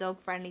future for Dog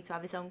Friendly to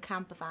have his own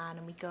camper van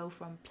and we go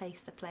from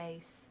place to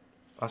place?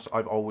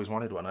 I've always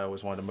wanted one. I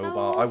always wanted a So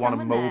mobile. I want a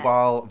awesome, wouldn't it?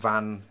 mobile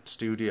van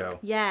studio.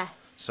 Yes.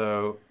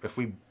 So if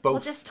we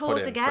both just put tour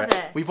in,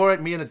 together. we've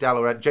already, me and Adele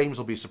already, James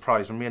will be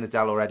surprised when me and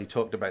Adele already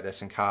talked about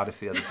this in Cardiff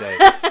the other day,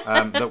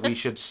 that we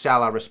should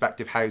sell our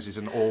respective houses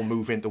and all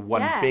move into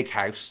one big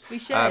house. We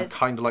should.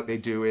 Kind of like they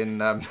do in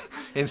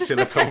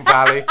Silicon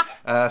Valley,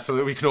 so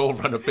that we can all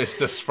run a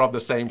business from the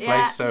same place.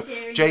 Yeah. So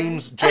Sharing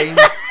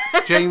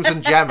James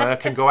and Gemma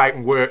can go out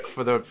and work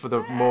for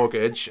the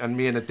mortgage, and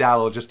me and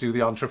Adele will just do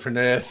the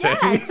entrepreneur thing.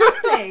 Yeah,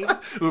 exactly.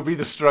 We'll be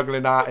the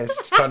struggling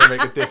artists trying to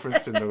make a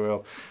difference in the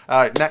world.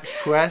 All right, next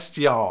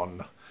question.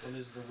 What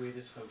is the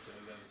weirdest photo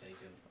you've ever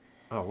taken?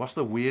 Oh, what's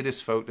the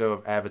weirdest photo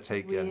I've ever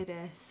taken?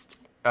 Weirdest.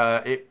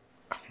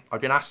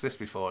 I've been asked this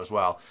before as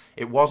well.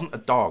 It wasn't a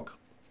dog.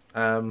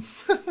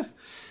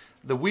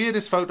 The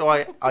weirdest photo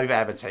I've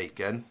ever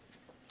taken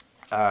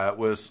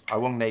was, I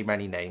won't name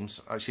any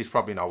names. She's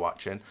probably not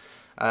watching.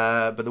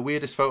 But the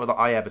weirdest photo that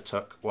I ever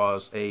took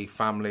was a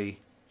family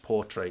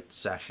portrait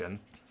session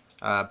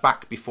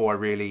back before I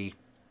really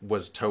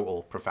was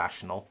total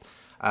professional,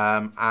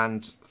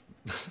 and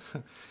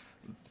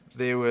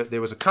there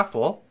was a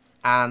couple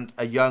and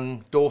a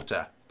young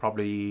daughter,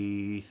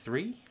 probably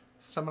 3,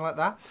 something like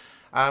that.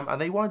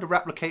 And they wanted to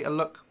replicate a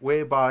look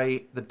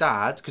whereby the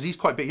dad, because he's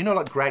quite big, you know,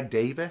 like Greg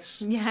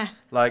Davis? Yeah.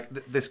 Like,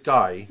 this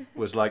guy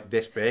was like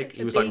this big.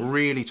 He was like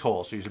really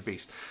tall, so he was a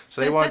beast.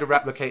 So they wanted to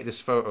replicate this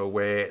photo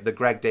where the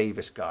Greg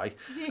Davis guy,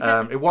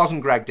 it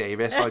wasn't Greg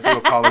Davis. I do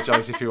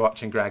apologise if you're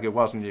watching, Greg. It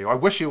wasn't you. I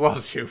wish it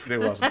was you, but it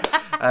wasn't.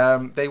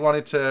 They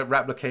wanted to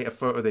replicate a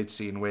photo they'd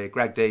seen where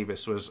Greg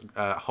Davis was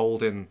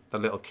holding the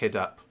little kid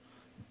up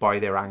by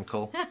their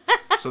ankle.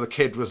 So the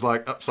kid was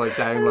like upside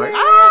down, like,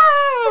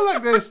 ah,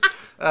 like this.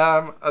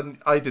 And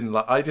I didn't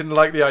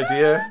like the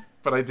idea,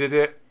 but I did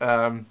it.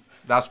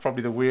 That's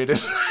probably the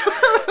weirdest,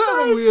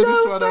 the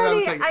weirdest one I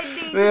ever took. I need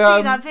to see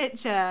that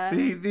picture.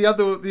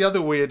 The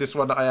other weirdest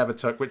one that I ever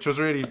took, which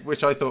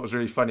I thought was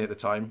really funny at the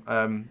time,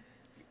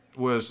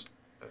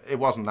 it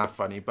wasn't that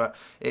funny, but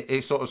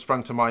it sort of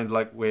sprung to mind,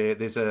 like where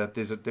there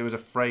was a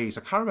phrase,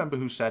 I can't remember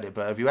who said it,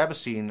 but have you ever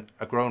seen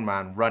a grown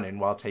man running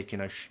while taking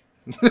a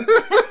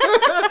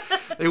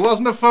It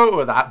wasn't a photo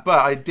of that,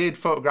 but I did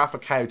photograph a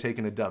cow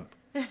taking a dump.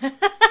 And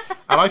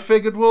I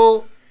figured,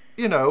 well,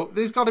 you know,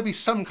 there's got to be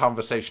some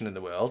conversation in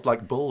the world,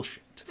 like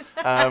bullshit,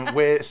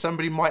 where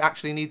somebody might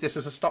actually need this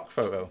as a stock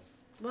photo.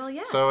 Well,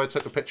 yeah. So I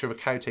took a picture of a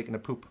cow taking a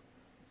poop.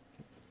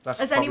 That's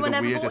Has probably anyone the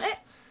ever weirdest. bought it?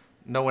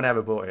 No one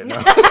ever bought it,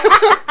 no.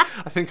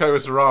 I think I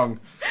was wrong.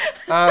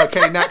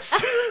 Okay,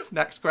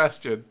 next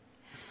question.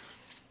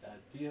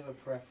 Do you have a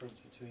preference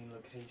between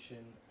location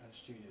and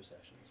studio sessions?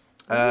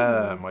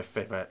 My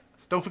favourite.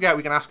 Don't forget,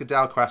 we can ask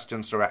Adele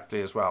questions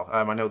directly as well.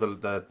 I know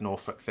the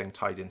Norfolk thing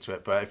tied into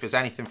it, but if there's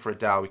anything for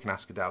Adele, we can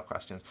ask Adele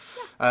questions.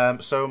 Yeah.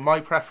 So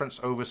my preference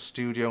over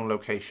studio and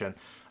location.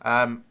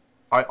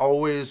 I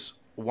always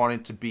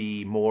wanted to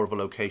be more of a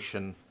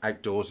location,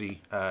 outdoorsy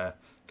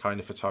kind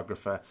of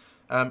photographer.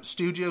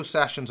 Studio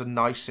sessions are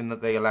nice in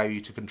that they allow you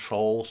to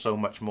control so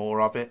much more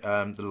of it,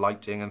 the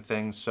lighting and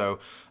things. So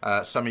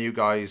some of you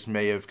guys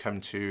may have come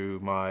to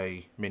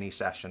my mini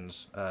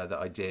sessions that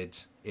I did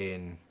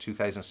in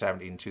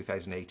 2017,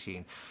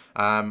 2018.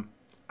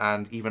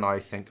 And even I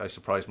think I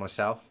surprised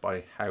myself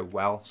by how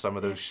well some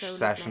of those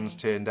sessions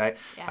turned out.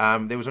 Yeah.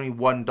 There was only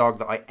one dog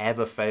that I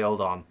ever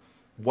failed on.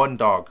 One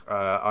dog.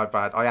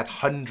 I had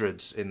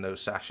hundreds in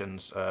those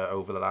sessions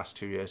over the last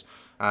 2 years.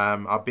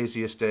 Our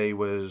busiest day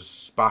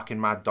was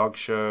Barking Mad Dog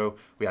Show.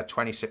 We had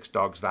 26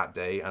 dogs that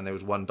day, and there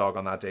was one dog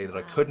on that day that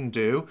I couldn't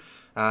do.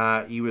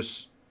 He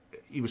was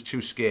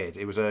too scared.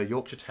 It was a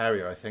Yorkshire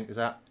Terrier, I think. Is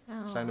that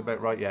sound about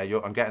right? Yeah,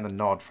 I'm getting the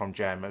nod from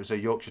Jem. It was a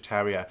Yorkshire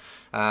Terrier,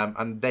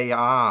 and they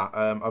are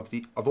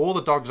of all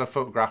the dogs I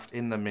photographed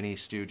in the mini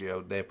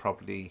studio, they're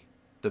probably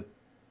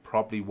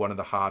one of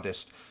the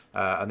hardest,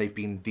 and they've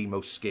been the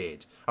most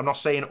scared. I'm not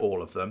saying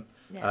all of them,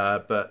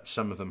 but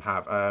some of them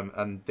have.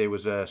 And there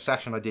was a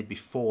session I did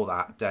before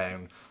that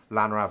down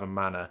Llanrafon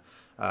Manor,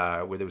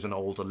 where there was an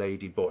older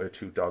lady brought her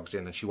 2 dogs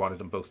in, and she wanted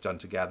them both done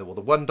together. Well,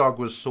 the one dog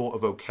was sort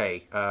of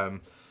okay.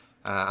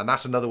 And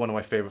that's another one of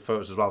my favourite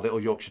photos as well, little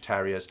Yorkshire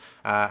Terriers.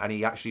 And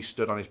he actually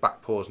stood on his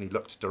back paws and he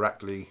looked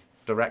directly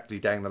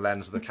down the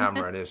lens of the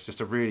camera, and it's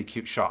just a really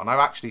cute shot. And I've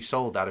actually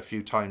sold that a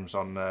few times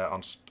on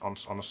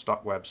the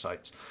stock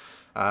websites.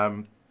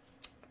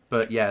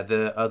 But yeah,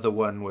 the other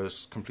one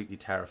was completely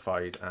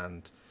terrified,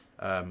 and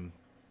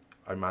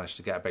I managed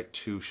to get about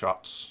 2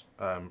 shots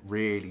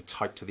really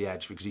tight to the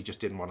edge because he just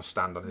didn't want to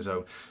stand on his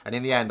own. And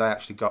in the end, I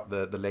actually got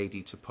the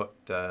lady to put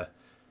the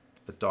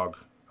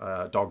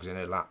dogs in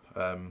her lap.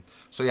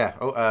 So yeah,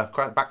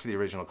 back to the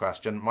original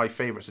question. My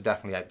favourites are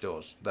definitely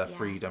outdoors. The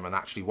freedom and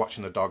actually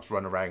watching the dogs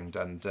run around,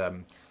 and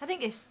I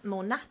think it's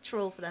more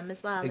natural for them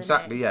as well.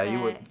 Exactly,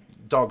 yeah.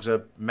 Dogs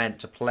are meant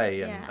to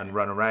play and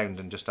run around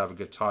and just have a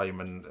good time,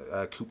 and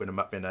cooping them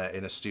up in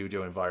a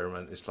studio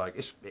environment, it's like,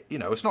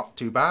 it's not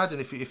too bad,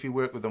 and if you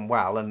work with them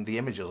well, and the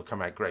images will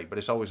come out great, but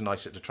it's always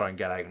nicer to try and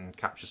get out and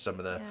capture some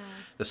of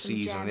the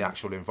season and the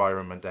actual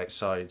environment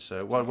outside.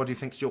 So what do you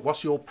think,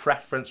 what's your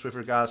preference with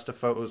regards to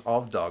photos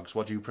of dogs?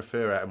 What do you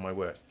prefer out of my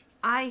work?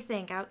 I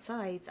think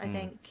outside. I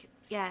think,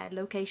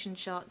 location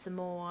shots are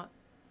more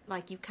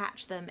like you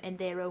catch them in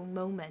their own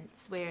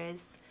moments,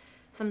 whereas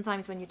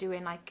sometimes when you're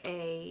doing like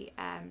a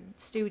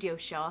studio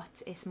shot,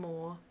 it's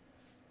more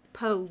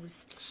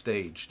posed.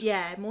 Staged.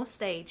 Yeah, more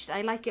staged.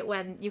 I like it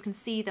when you can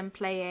see them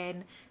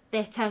playing,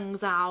 their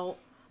tongues out,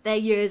 their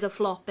ears are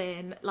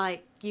flopping.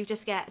 Like, you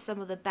just get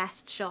some of the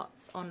best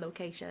shots on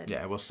location.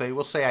 Yeah, we'll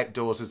say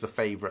outdoors is the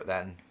favourite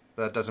then.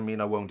 That doesn't mean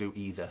I won't do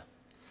either.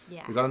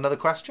 Yeah. We got another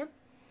question?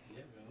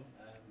 Yeah, we will.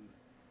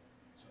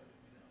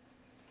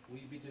 Will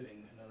you be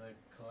doing another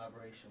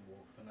collaboration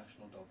walk for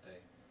National Dog Day?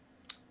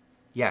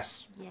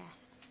 Yes. Yes.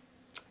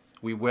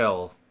 We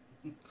will.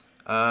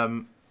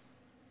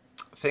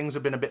 Things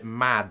have been a bit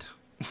mad.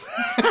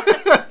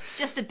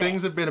 Just a bit.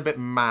 Things have been a bit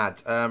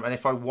mad. And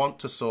if I want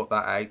to sort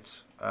that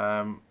out,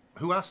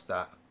 who asked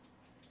that?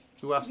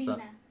 Who asked that?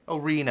 Oh,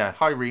 Rena.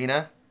 Hi,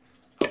 Rena.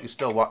 Hope you're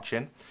still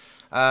watching.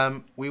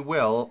 We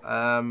will.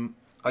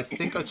 I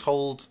think I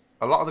told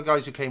a lot of the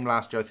guys who came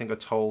last year, I think I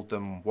told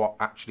them what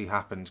actually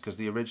happened, because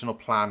the original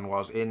plan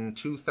was in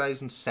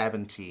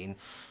 2017,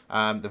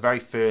 the very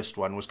first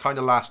one was kind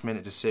of last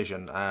minute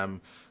decision,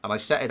 and I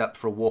set it up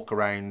for a walk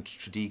around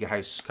Tredegar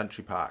House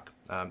Country Park.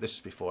 This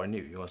is before I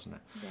knew you, wasn't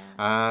it?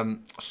 Yeah.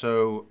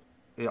 So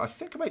I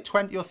think about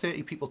 20 or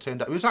 30 people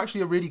turned up. It was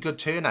actually a really good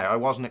turnout. I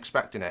wasn't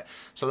expecting it.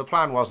 So the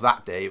plan was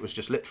that day, it was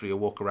just literally a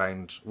walk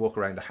around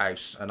the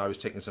house, and I was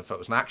taking some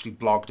photos, and I actually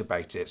blogged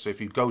about it. So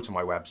if you go to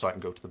my website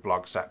and go to the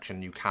blog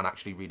section, you can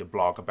actually read a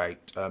blog about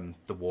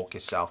the walk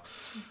itself.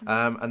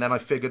 And then I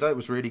figured out it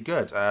was really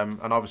good.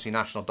 And obviously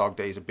National Dog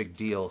Day is a big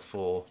deal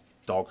for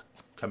dog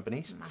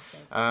companies.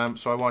 Massive.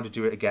 So I wanted to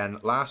do it again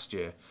last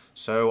year.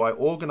 So I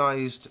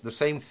organised the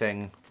same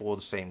thing for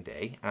the same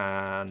day,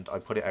 and I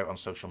put it out on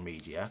social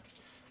media.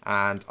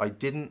 And I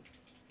didn't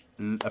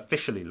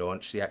officially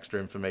launch the extra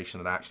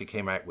information that I actually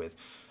came out with.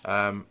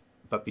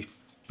 But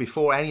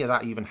before any of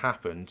that even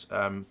happened,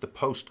 the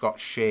post got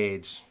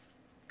shared.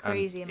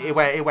 Crazy amount.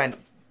 It went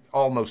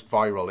almost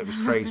viral. It was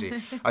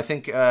crazy. I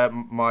think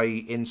my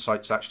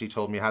insights actually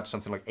told me I had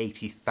something like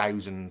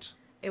 80,000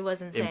 It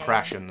was insane.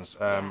 impressions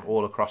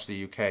all across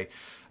the UK.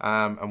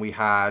 And we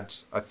had,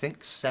 I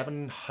think,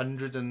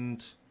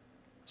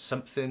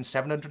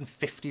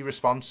 750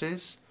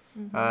 responses.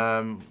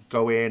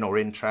 Go in or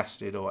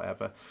interested or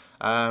whatever,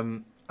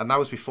 and that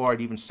was before I'd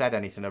even said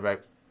anything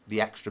about the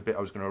extra bit I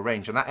was going to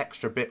arrange. And that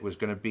extra bit was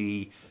going to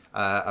be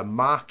a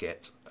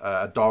market,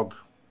 a dog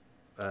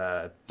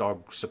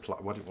supply.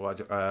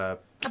 A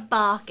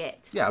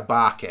market. Yeah, a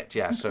market.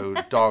 Yeah, so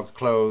dog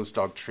clothes,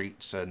 dog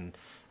treats, and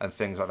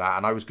things like that.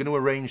 And I was going to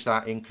arrange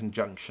that in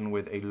conjunction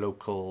with a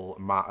local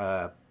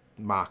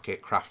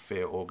market craft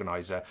fair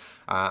organizer,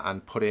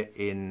 and put it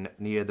in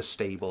near the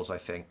stables, I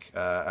think,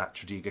 at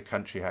Tredegar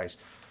Country House.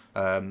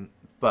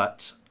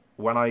 But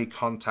when I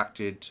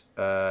contacted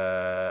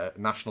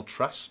National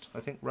Trust, I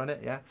think run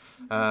it,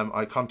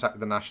 I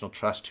contacted the National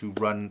Trust who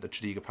run the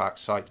Tredegar Park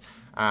site,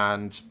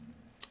 and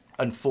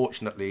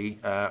unfortunately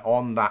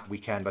on that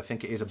weekend, I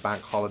think it is a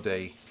bank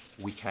holiday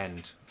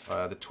weekend,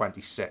 the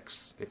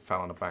 26th, it fell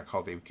on a bank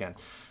holiday weekend,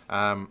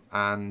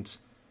 and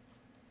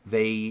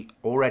they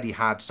already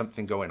had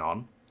something going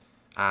on,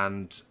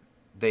 and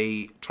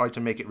they tried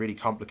to make it really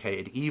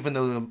complicated, even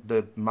though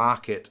the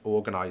market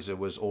organizer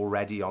was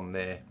already on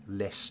their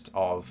list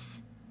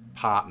of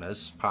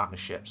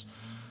partnerships.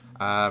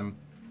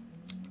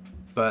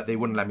 But they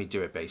wouldn't let me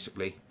do it,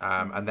 basically.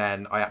 And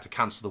then I had to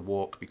cancel the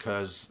walk,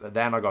 because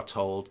then I got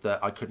told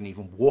that I couldn't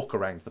even walk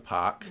around the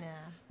park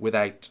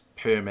without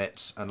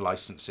permits and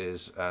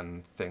licenses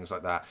and things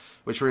like that,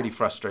 which really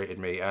frustrated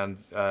me. And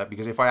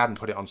because if I hadn't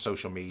put it on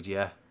social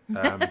media,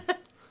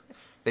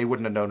 they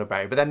wouldn't have known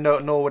about it, but then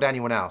nor would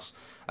anyone else.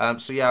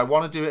 So yeah, I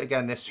want to do it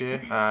again this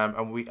year,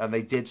 and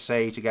they did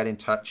say to get in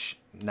touch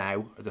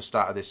now at the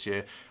start of this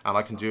year, and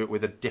I can do it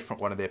with a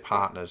different one of their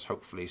partners,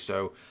 hopefully.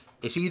 So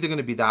it's either going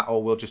to be that,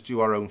 or we'll just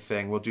do our own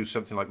thing. We'll do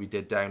something like we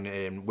did down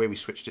in where we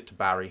switched it to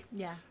Barry,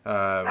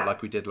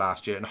 like we did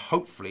last year, and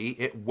hopefully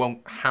it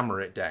won't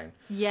hammer it down.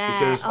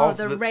 Yeah. Because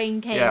the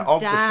rain came down. of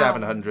the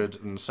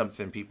 700 and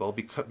something people,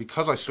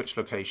 because I switched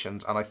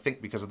locations, and I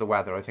think because of the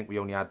weather, I think we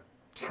only had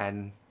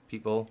 10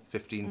 people,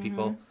 15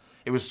 people.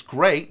 It was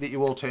great that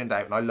you all turned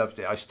out, and I loved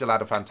it. I still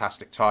had a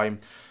fantastic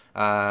time.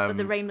 But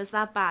the rain was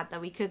that bad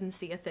that we couldn't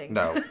see a thing.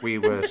 No, we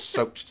were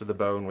soaked to the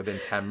bone within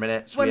 10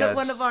 minutes.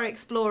 One of our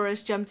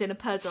explorers jumped in a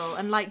puddle,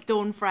 and like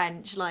Dawn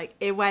French, like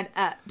it went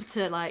up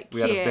to like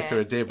we had a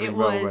Vicar of Dibley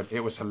moment. It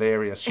was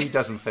hilarious. She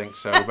doesn't think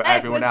so, but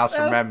everyone else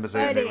remembers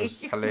it, and it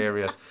was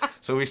hilarious.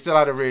 So we still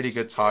had a really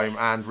good time.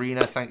 And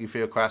Rena, thank you for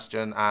your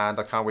question, and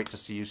I can't wait to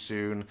see you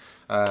soon.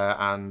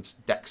 And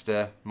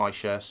Dexter,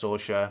 Maisha,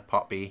 Sorsha,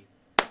 Poppy,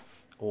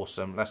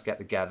 awesome. Let's get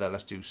together.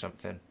 Let's do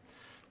something.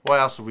 What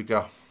else have we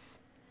got?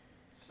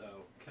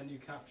 Can you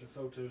capture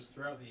photos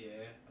throughout the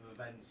year of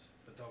events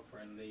for a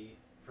dog-friendly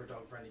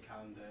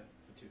calendar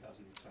for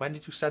 2020? When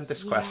did you send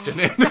this question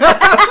in?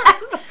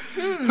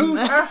 Who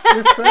asked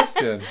this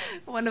question?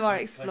 One of our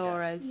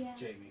explorers. Yeah.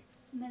 Jamie.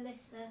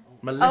 Melissa.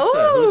 Melissa.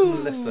 Oh. Who's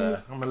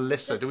Melissa? Oh,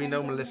 Melissa. Do we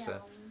know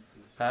Melissa?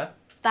 Huh?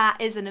 That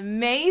is an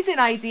amazing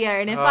idea,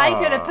 and if I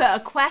could have put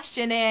a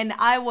question in,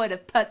 I would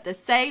have put the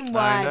same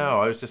one. I know.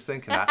 I was just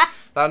thinking that.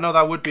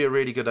 That would be a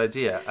really good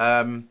idea.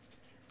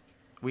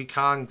 We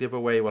can't give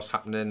away what's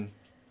happening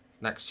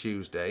next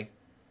Tuesday,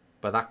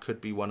 but that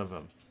could be one of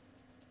them.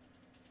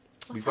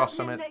 What's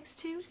happening next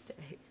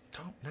Tuesday?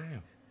 Don't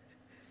know.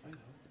 I know.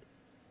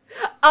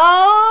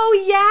 Oh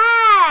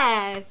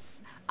yes,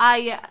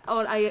 I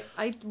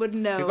would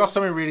know. We've got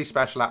something really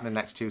special happening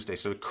next Tuesday,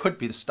 so it could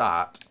be the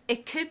start.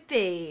 It could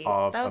be.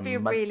 Of That would be a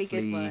really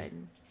good monthly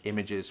one.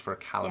 Images for a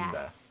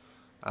calendar. Yes.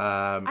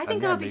 I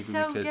think that would be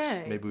so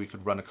good. Maybe we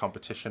could run a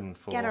competition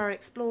for Get our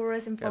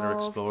explorers involved. Get our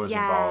explorers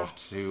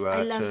Yes. involved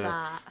I love to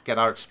that. get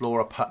our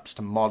explorer pups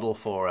to model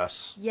for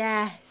us.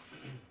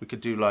 Yes. We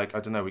could do like, I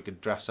don't know, we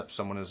could dress up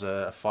someone as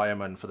a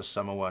fireman for the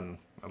summer one,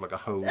 or like a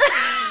hose.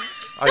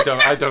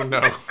 I don't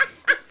know.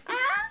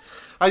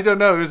 I don't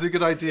know. It was a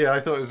good idea. I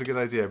thought it was a good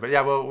idea. But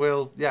yeah,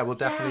 we'll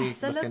definitely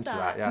Yes, I look love into that.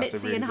 that. Yeah, it's a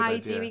Mitzi really and good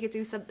Heidi, idea. we could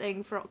do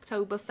something for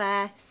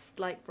Oktoberfest,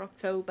 like for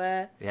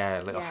October.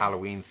 Yeah, a little Yes.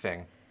 Halloween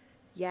thing.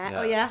 Yeah. Yeah.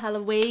 Oh yeah,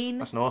 Halloween.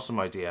 That's an awesome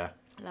idea.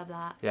 I love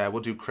that. Yeah,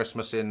 we'll do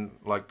Christmas in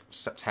like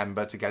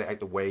September to get it out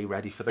the way,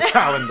 ready for the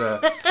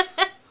calendar.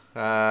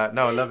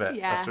 No, I love it.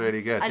 Yes, That's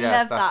really good. I Yeah,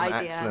 love that's that an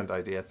idea. excellent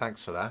idea.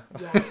 Thanks for that.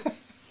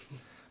 Yes.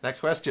 Next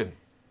question.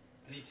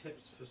 Any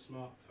tips for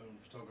smartphone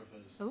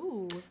photographers?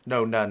 Ooh.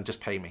 No, none. Just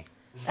pay me.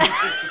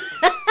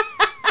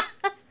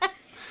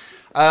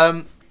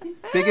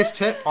 Biggest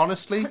tip,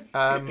 honestly.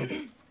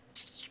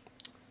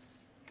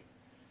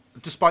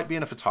 Despite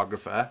being a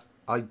photographer,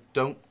 I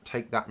don't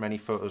take that many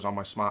photos on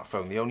my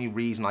smartphone. The only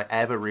reason I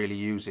ever really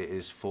use it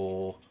is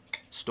for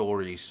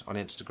stories on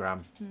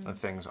Instagram and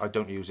things. I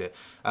don't use it.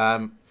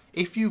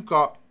 If you've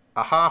got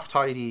a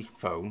half-tidy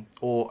phone,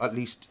 or at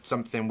least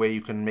something where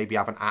you can maybe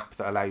have an app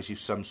that allows you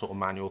some sort of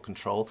manual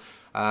control,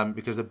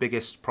 because the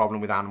biggest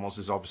problem with animals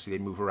is obviously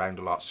they move around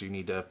a lot, so you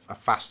need a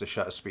faster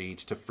shutter speed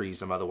to freeze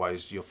them,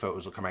 otherwise your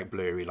photos will come out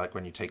blurry, like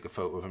when you take a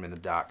photo of them in the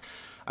dark.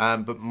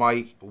 But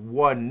my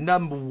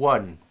number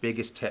one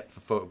biggest tip for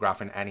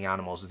photographing any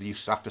animals is you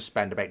have to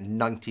spend about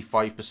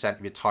 95%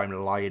 of your time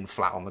lying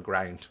flat on the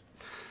ground.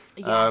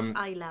 Yes,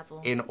 eye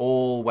level. In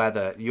all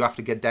weather, you have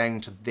to get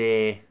down to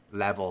their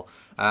level.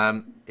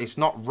 It's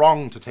not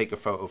wrong to take a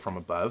photo from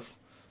above,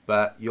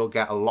 but you'll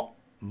get a lot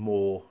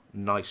more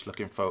nice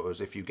looking photos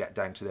if you get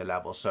down to their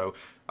level. So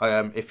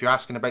if you're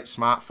asking about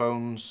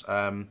smartphones,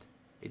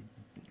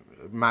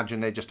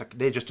 imagine they're just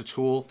a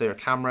tool, they're a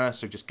camera,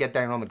 so just get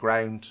down on the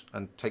ground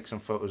and take some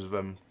photos of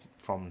them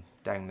from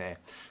down there.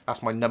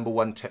 That's my number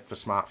one tip for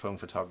smartphone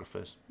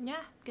photographers, Yeah,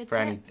 good for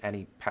tip.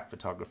 any pet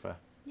photographer.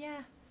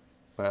 Yeah.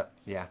 But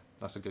yeah,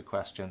 that's a good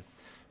question.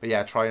 But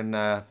yeah, try and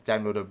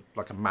download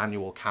a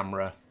manual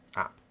camera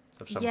app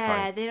of some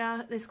kind.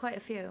 Yeah, there's quite a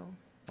few.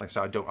 Like I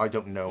said, I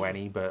don't know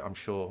any, but I'm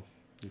sure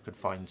you could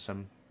find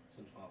some.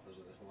 Some smartphones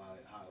with the Huawei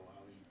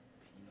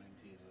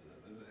P90,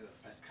 the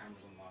best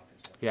cameras on the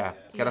market. So Yeah,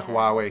 get a Yeah.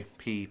 Huawei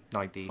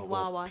P90 or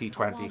Huawei.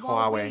 P20.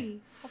 Huawei.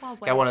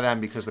 Get one of them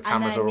because the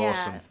cameras And then, are yeah,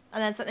 awesome.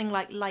 And then something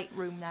like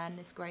Lightroom then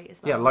is great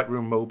as well. Yeah,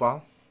 Lightroom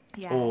Mobile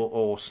Yeah.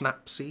 or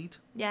Snapseed.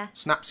 Yeah.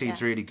 Snapseed's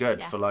Yeah. really good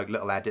Yeah. for like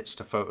little edits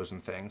to photos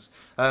and things.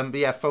 But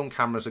yeah, phone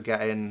cameras are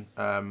getting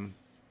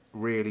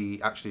really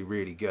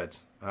good.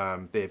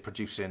 They're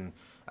producing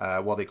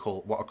what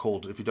are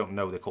called, if you don't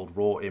know, they're called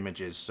raw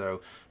images.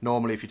 So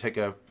normally if you take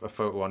a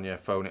photo on your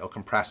phone, it'll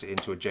compress it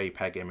into a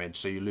JPEG image,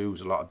 so you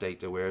lose a lot of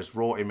data, whereas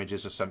raw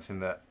images are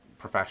something that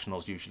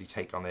professionals usually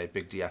take on their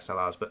big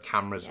DSLRs, but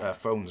cameras, Yeah.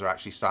 phones are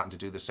actually starting to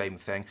do the same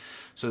thing.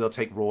 So they'll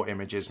take raw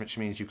images, which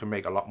means you can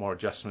make a lot more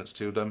adjustments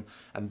to them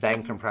and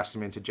then compress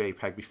them into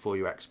JPEG before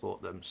you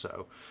export them.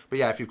 So, but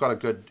yeah, if you've got a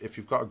good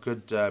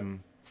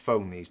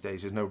phone these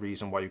days, there's no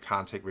reason why you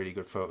can't take really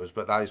good photos.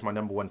 But that is my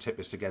number one tip,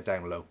 is to get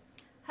down low.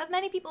 Have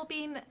many people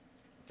been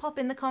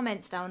popping the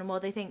comments down on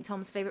what they think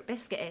Tom's favourite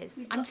biscuit is?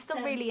 We've I'm got still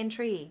 10. really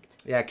intrigued.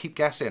 Yeah, keep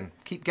guessing.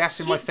 Keep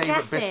guessing my Keep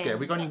favourite guessing. biscuit. Have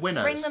we got any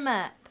winners? Bring them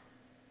up.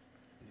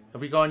 Have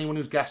we got anyone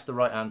who's guessed the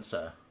right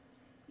answer?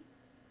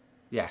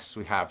 Yes,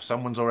 we have.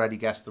 Someone's already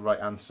guessed the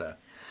right answer.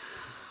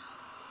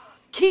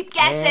 Keep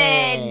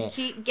guessing. Oh.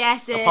 Keep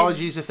guessing.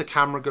 Apologies if the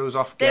camera goes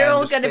off They're again.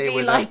 all Just gonna stay be,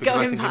 with like, us because I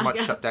going think it back might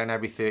up. shut down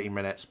every 30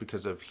 minutes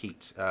because of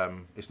heat.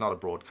 It's not a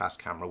broadcast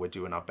camera. We're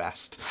doing our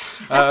best.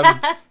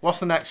 What's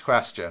the next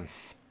question?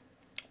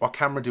 What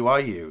camera do I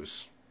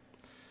use?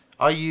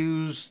 I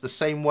use the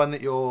same one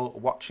that you're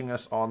watching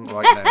us on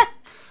right now.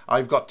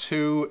 I've got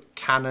two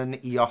Canon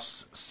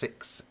EOS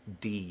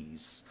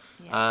 6Ds.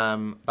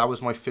 Yeah. That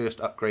was my first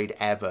upgrade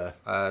ever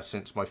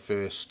since my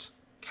first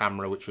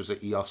camera, which was an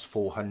EOS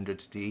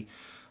 400D.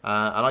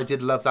 And I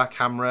did love that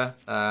camera.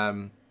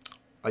 I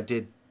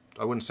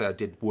wouldn't say I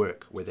did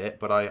work with it,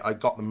 but I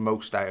got the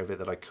most out of it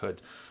that I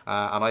could.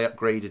 And I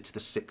upgraded to the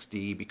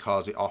 6D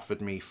because it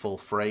offered me full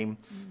frame,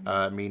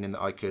 meaning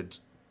that I could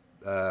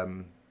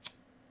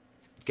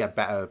get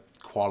better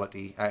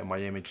quality out of my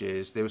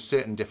images. There were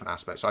certain different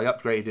aspects. So I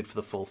upgraded for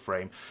the full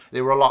frame.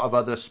 There were a lot of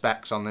other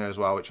specs on there as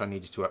well, which I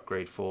needed to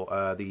upgrade for.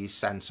 The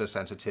sensor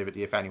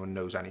sensitivity, if anyone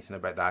knows anything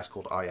about that, it's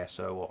called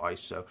ISO or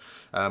ISO.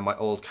 My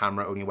old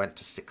camera only went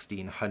to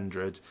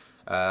 1600.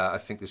 I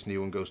think this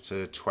new one goes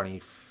to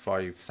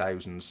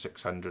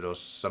 25,600 or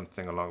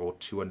something along, or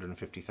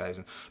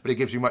 250,000. But it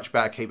gives you much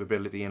better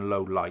capability in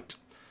low light.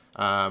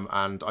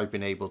 And I've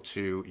been able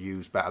to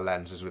use better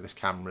lenses with this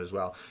camera as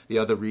well. The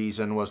other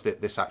reason was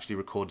that this actually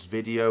records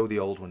video, the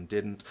old one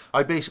didn't.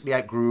 I basically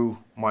outgrew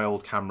my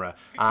old camera,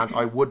 and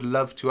I would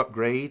love to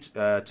upgrade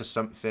to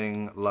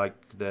something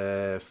like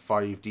the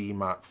 5D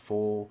Mark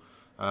IV,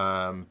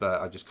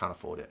 but I just can't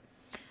afford it.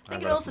 I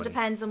think it also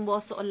depends on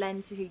what sort of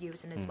lenses you're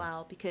using as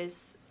well,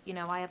 because, you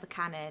know, I have a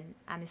Canon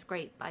and it's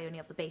great, but I only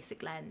have the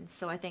basic lens.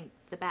 So I think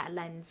the better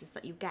lenses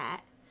that you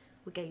get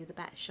will get you the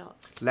better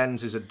shots.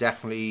 Lenses are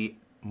definitely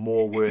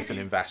more worth an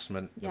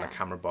investment than Yeah. a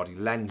camera body.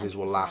 Lenses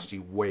will 100%. last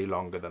you way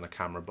longer than a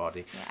camera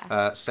body.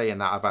 Yeah. Saying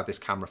that, I've had this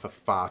camera for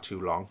far too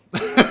long.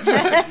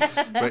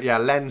 But yeah,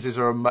 lenses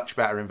are a much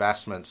better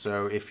investment.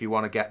 So if you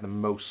want to get the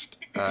most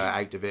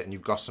out of it and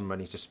you've got some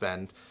money to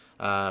spend,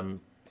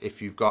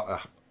 if you've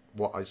got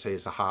what I'd say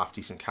is a half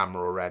decent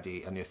camera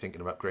already and you're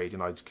thinking of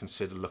upgrading, I'd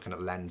consider looking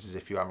at lenses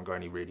if you haven't got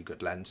any really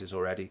good lenses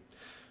already.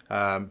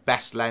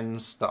 Best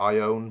lens that I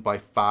own by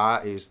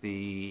far is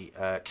the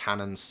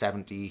Canon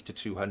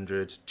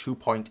 70-200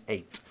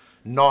 2.8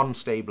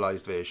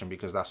 non-stabilized version,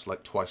 because that's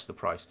like twice the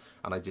price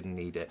and I didn't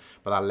need it.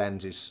 But that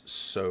lens is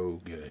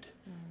so good.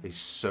 It's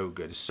so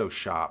good. It's so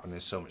sharp and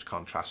there's so much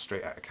contrast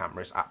straight out of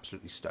camera. It's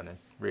absolutely stunning.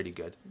 Really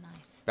good. Nice.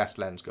 Best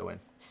lens going.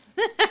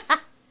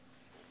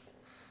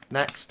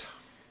 Next.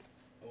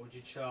 What would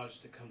you charge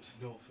to come to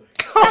Norfolk?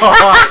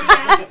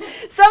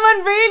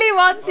 Someone really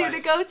wants you to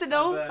go to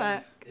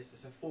Norfolk.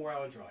 It's a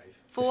 4-hour drive.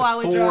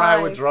 4-hour drive.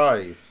 4-hour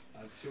drive.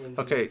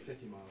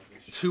 250 miles.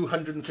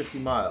 250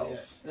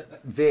 miles. Yes.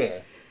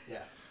 There.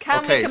 Yes.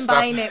 Can we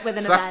combine it with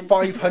an so event?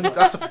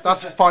 That's 500.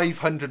 That's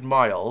 500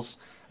 miles.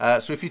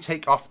 So if you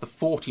take off the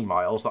 40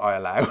 miles that I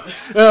allow,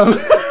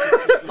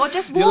 Or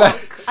just you're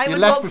walk. I you're would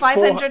left walk with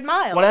 500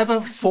 miles.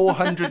 Whatever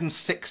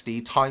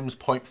 460 times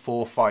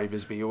 0.45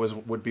 is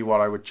would be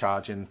what I would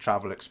charge in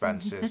travel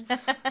expenses.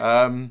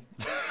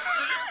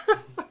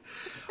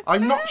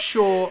 I'm not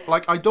sure,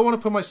 like, I don't want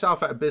to put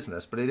myself out of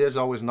business, but it is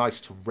always nice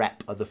to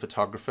rep other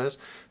photographers.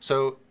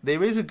 So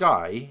there is a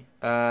guy,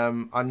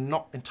 I'm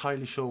not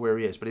entirely sure where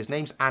he is, but his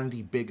name's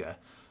Andy Bigger,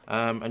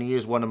 and he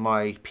is one of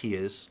my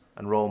peers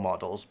and role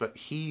models, but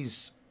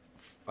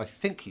I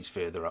think he's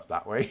further up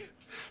that way.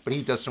 But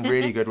he does some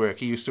really good work.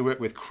 He used to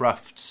work with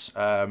Crufts,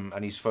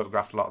 and he's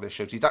photographed a lot of their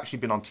shows. He's actually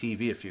been on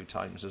TV a few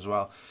times as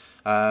well.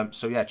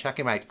 So yeah, check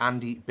him out,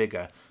 Andy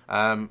Bigger.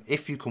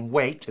 If you can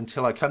wait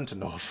until I come to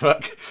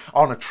Norfolk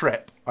on a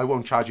trip, I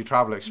won't charge you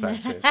travel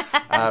expenses.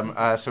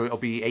 So it'll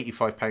be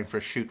 £85 for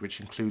a shoot, which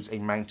includes a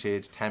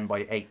mounted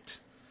 10x8.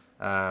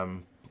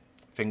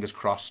 Fingers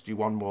crossed you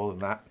want more than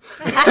that.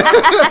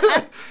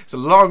 It's a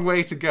long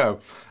way to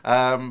go.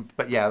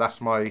 But yeah, that's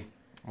my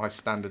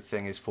standard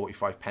thing is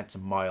 45p a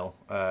mile.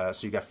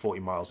 So you get 40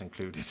 miles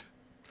included.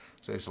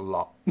 So it's a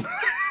lot.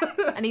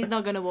 And he's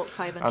not going to walk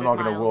 500 miles. I'm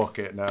not going to walk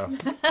it, no. I'm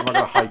not going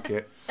to hike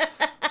it.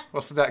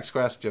 What's the next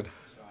question?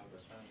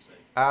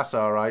 That's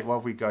all right. What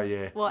have we got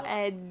here? What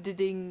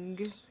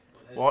editing?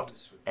 What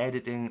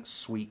editing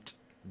suite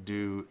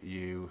do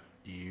you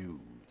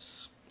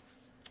use?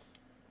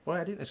 What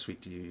editing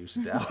suite do you use,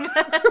 Adele?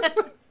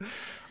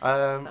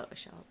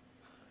 Photoshop.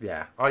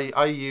 Yeah,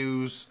 I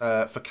use,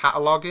 for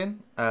cataloguing,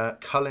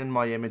 culling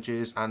my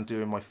images and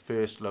doing my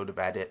first load of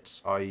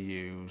edits, I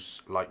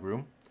use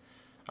Lightroom.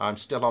 I'm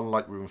still on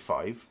Lightroom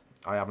 5.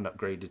 I haven't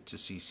upgraded to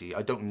CC.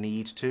 I don't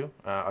need to.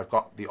 I've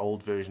got the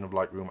old version of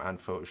Lightroom and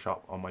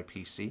Photoshop on my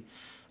PC.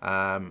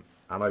 And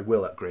I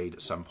will upgrade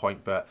at some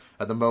point, but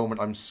at the moment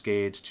I'm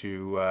scared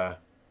to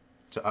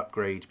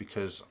upgrade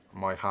because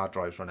my hard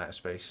drives run out of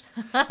space.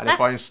 And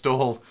if I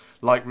install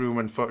Lightroom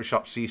and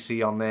Photoshop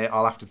CC on there,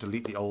 I'll have to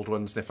delete the old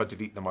ones, and if I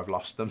delete them, I've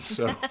lost them.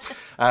 So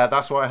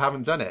that's why I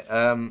haven't done it.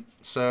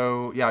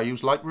 So yeah, I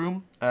use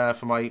Lightroom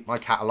for my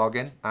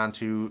cataloguing and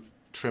to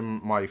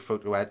trim my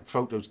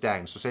photos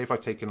down. So say if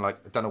I've taken, like,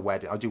 I've done a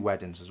wedding, I do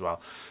weddings as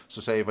well. So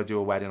say if I do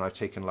a wedding, I've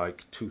taken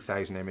like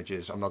 2,000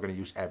 images, I'm not going to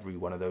use every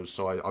one of those.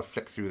 So I'll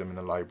flick through them in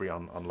the library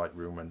on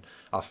Lightroom, and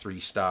I'll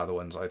 3-star the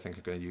ones I think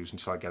I'm going to use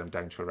until I get them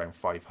down to around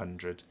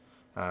 500.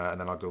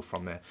 And then I'll go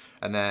from there.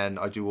 And then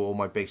I do all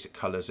my basic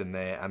colours in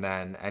there, and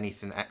then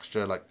anything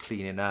extra like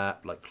cleaning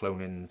up, like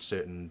cloning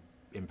certain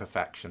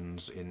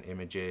imperfections in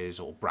images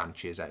or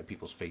branches out of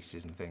people's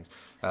faces and things,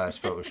 it's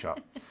Photoshop.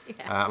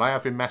 Yeah. And I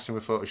have been messing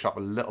with Photoshop a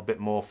little bit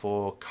more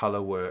for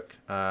colour work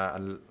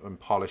and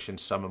polishing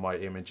some of my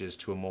images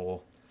to a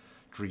more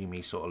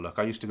dreamy sort of look.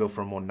 I used to go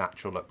for a more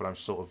natural look, but I'm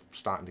sort of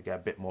starting to get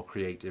a bit more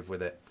creative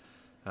with it.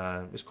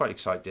 It's quite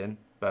exciting,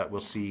 but we'll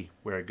see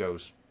where it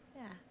goes.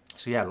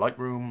 So yeah,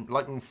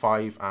 Lightroom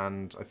 5,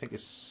 and I think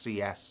it's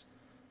CS.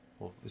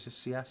 Or is it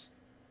CS?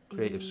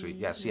 Creative Suite.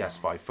 Yeah, CS5,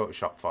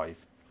 Photoshop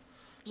 5.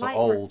 So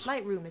old.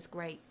 Lightroom is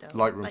great though.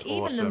 Lightroom's like,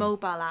 even awesome. the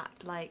mobile app,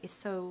 like, is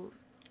so.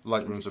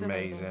 Lightroom's so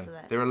many things amazing.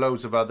 with it. There are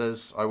loads of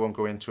others. I won't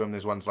go into them.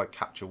 There's ones like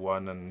Capture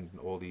One and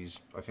all these.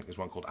 I think there's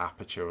one called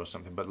Aperture or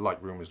something. But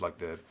Lightroom is like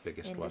the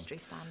biggest Industry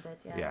standard,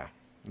 yeah. Yeah,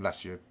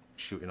 unless you're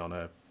shooting on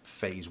a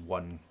Phase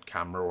 1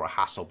 camera or a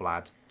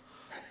Hasselblad.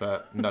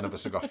 But none of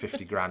us have got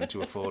 50 grand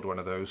to afford one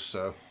of those,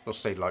 so we'll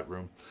say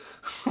Lightroom.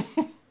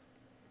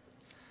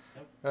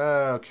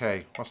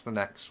 Okay, what's the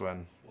next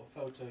one? What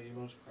photo are you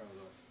most proud of?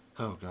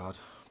 Oh, God.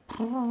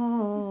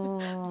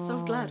 I'm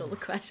so glad all the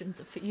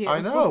questions are for you.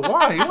 I know,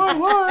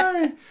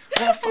 why?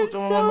 What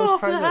photo am I most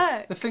proud of?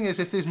 hurt. The thing is,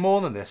 if there's more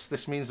than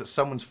this means that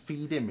someone's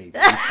feeding me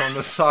these from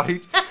the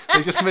side.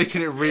 They're just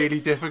making it really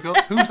difficult.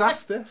 Who's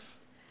asked this?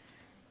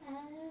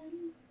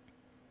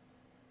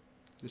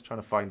 Just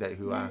trying to find out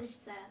who asked.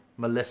 Melissa.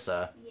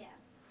 Melissa. Yeah.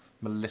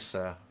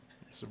 Melissa.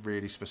 It's a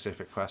really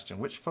specific question.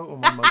 Which photo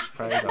am I most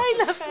proud of? I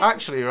love it.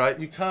 Actually, right,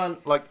 you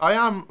can't, like, I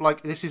am,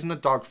 like, this isn't a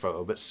dog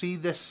photo, but see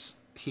this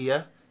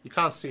here? You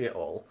can't see it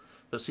all,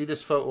 but see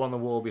this photo on the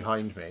wall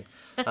behind me?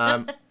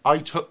 I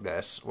took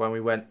this when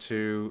we went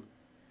to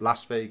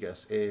Las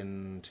Vegas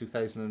in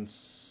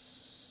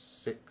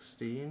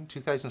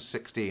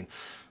 2016,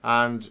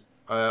 and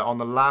on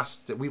the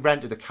last, we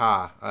rented a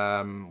car.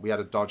 We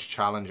had a Dodge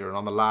Challenger, and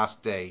on the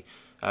last day,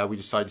 we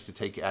decided to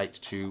take it out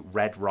to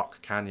Red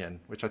Rock Canyon,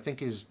 which I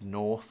think is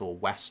north or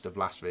west of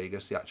Las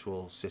Vegas, the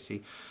actual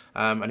city.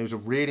 And it was a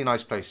really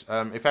nice place.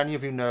 If any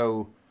of you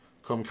know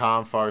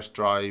Cumcarn Forest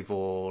Drive,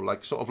 or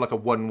like sort of like a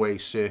one-way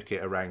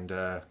circuit around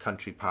a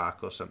country park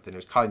or something, it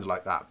was kind of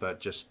like that,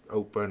 but just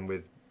open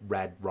with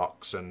red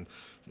rocks and,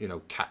 you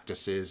know,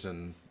 cactuses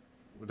and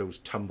those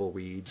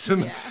tumbleweeds,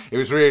 and it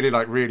was really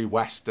like really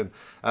western.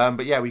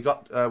 But yeah, we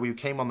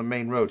came on the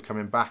main road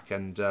coming back,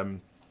 and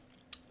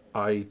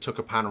I took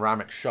a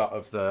panoramic shot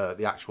of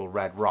the actual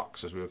red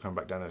rocks as we were coming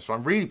back down there. So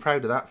I'm really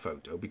proud of that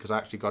photo because I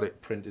actually got it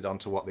printed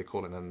onto what they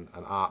call an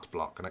art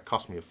block, and it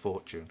cost me a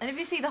fortune. And if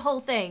you see the whole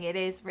thing, it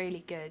is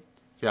really good.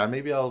 Yeah,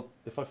 maybe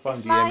if I find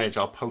It's the like- image,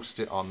 I'll post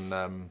it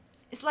on.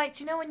 It's like,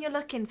 do you know when you're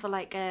looking for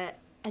like a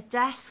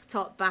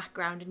desktop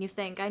background and you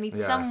think, I need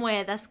Yeah.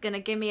 somewhere that's going to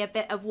give me a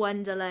bit of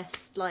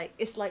wanderlust, like,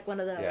 it's like one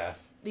of those. Yeah.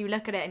 You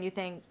look at it and you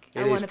think,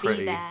 I It want is to be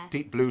pretty. there.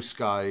 Deep blue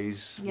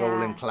skies, Yeah.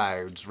 rolling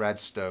clouds, red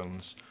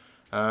stones.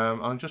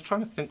 I'm just trying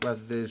to think whether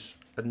there's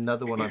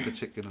another one I'm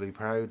particularly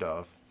proud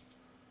of.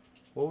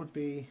 What would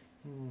be?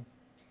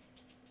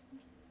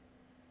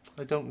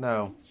 I don't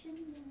know.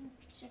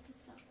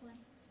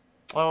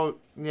 Oh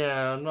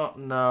yeah,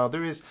 no.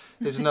 There's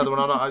another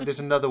one. There's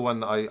another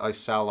one that I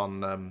sell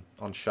on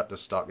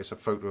Shutterstock. It's a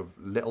photo of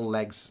Little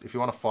Legs. If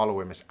you want to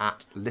follow him, it's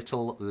at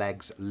Little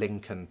Legs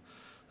Lincoln.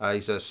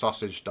 He's a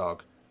sausage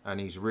dog, and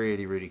he's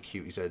really, really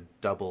cute. He's a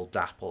double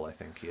dapple, I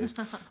think he is.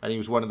 And he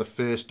was one of the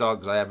first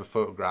dogs I ever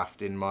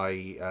photographed in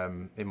my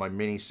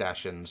mini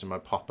sessions in my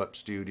pop-up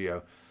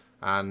studio.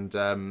 And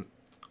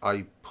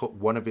I put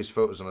one of his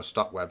photos on a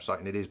stock website,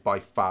 and it is by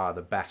far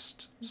the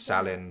best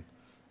selling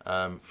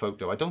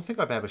photo. I don't think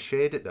I've ever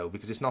shared it though,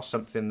 because it's not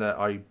something that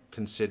I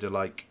consider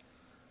like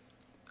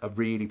a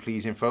really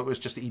pleasing photo. It's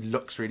just that he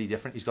looks really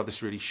different. He's got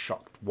this really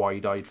shocked,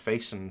 wide-eyed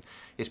face, and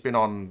it's been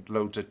on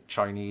loads of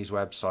Chinese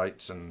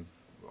websites and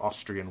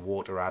Austrian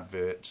water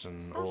adverts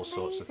and all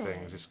sorts of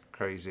things. It's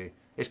crazy.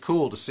 It's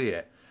cool to see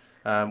it.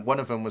 One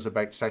of them was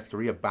about South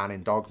Korea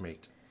banning dog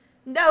meat.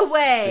 No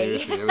way!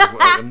 Seriously, there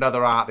was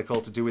another article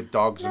to do with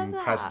dogs and Love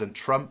that. President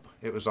Trump.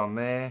 It was on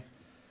there.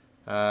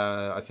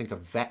 I think a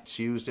vet's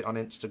used it on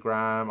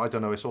Instagram. I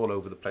don't know, it's all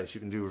over the place.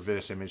 You can do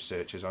reverse image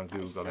searches on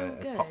Google, so and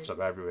it good. pops up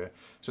everywhere.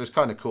 So it's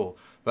kind of cool.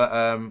 But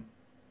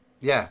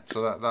yeah,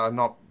 so that I'm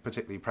not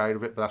particularly proud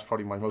of it, but that's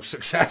probably my most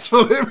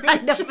successful image.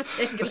 I'm not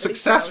particularly A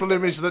successful proud.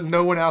 image that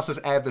no one else has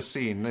ever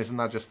seen. Isn't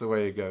that just the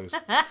way it goes?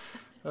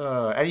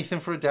 Anything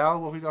for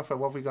Adele? What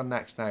have we got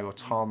next now? Or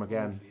Tom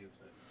again?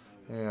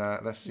 Yeah,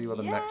 let's see what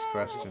the next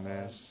question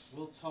is.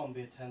 Will Tom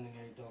be attending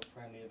any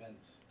dog-friendly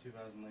events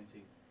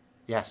 2019?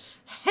 Yes.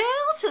 Hell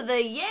to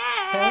the yeah!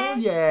 Hell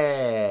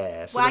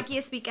yeah! So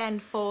Waggiest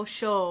weekend for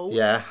sure.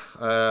 yeah,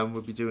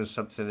 we'll be doing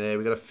something there.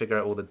 We've got to figure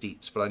out all the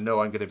deets, but I know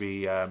I'm going to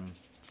be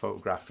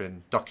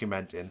photographing,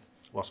 documenting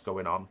what's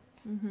going on.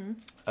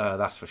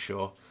 That's for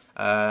sure.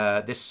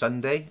 This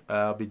Sunday,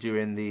 I'll be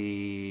doing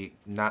the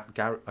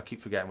I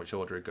keep forgetting which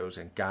order it goes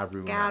in.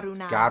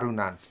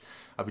 Garunant.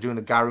 I'll be doing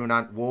the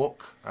Garunant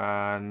walk,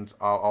 and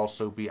I'll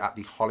also be at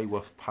the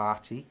Hollywood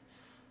party,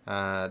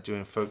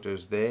 doing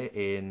photos there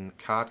in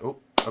card. Oh,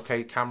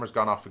 okay, camera's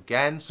gone off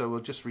again, so we'll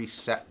just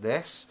reset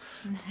this.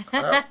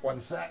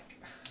 One sec.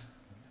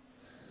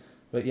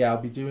 But yeah,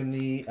 I'll be doing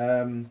the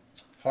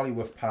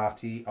Hollywood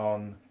party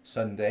on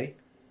Sunday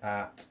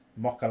at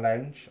Mocha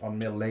Lounge on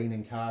Mill Lane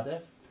in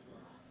Cardiff.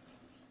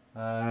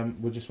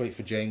 We'll just wait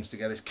for James to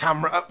get his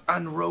camera up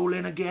and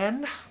rolling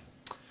again.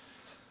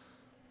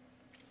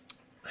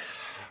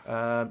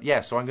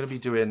 Yeah, so I'm going to be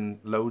doing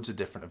loads of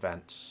different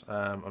events.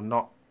 I'm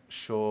not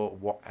sure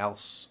what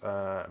else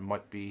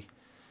might be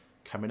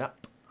coming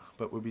up,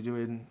 but we'll be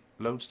doing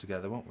loads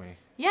together, won't we?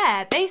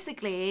 Yeah,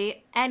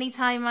 basically,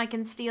 anytime I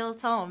can steal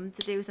Tom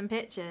to do some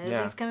pictures,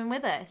 Yeah. he's coming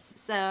with us.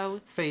 So,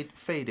 Fade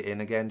it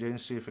in again,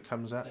 James, see if it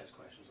comes up. Next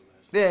questions on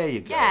those. There you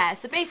go. yeah,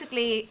 so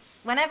basically,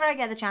 whenever I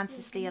get the chance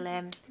to steal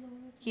him,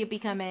 he'll be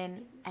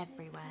coming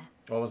everywhere.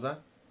 What was that?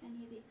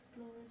 Any of the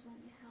explorers want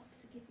your help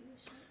to give you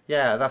a shot?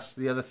 Yeah, that's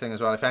the other thing as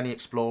well. If any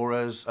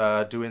explorers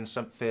doing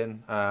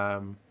something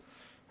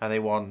and they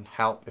want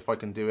help, if I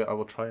can do it, I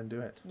will try and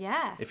do it.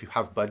 Yeah. If you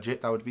have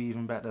budget, that would be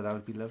even better. That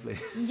would be lovely.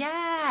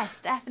 Yes,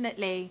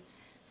 definitely.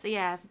 So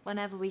yeah,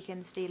 whenever we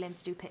can steal him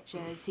to do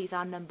pictures, he's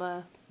our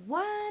number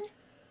one.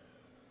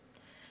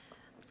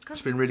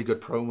 It's been really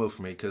good promo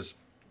for me because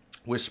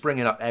we're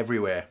springing up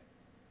everywhere.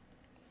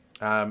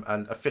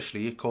 And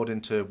officially, according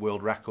to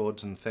world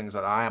records and things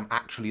like that, I am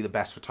actually the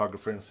best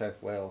photographer in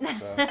South Wales.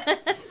 So.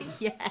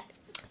 Yes.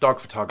 Dog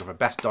photographer,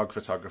 best dog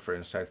photographer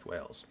in South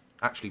Wales.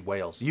 Actually,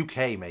 Wales.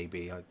 UK,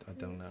 maybe. I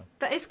don't know.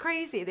 But it's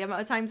crazy the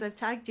amount of times I've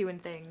tagged you in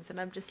things, and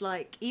I'm just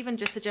like, even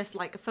just for just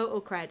like a photo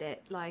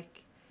credit,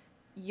 like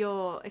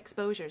your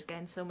exposure is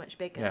getting so much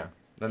bigger. Yeah.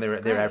 And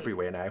It's they're great.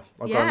 everywhere now.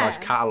 I've got a nice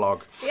Yeah.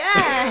 catalogue.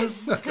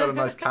 Yes. I've got a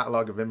nice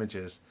catalogue of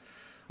images.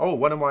 Oh,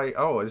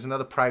 there's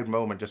another proud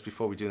moment just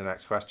before we do the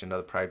next question.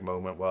 Another proud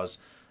moment was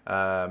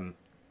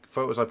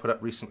photos I put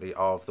up recently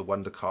of the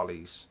Wonder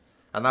Collies.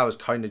 And that was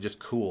kind of just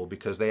cool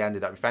because they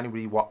ended up, if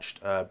anybody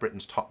watched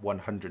Britain's Top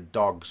 100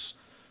 Dogs,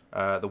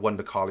 the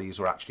Wonder Collies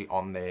were actually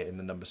on there in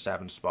the number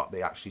 7 spot.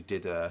 They actually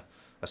did a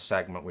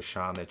segment with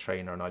Sean, their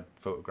trainer, and I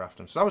photographed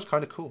them. So that was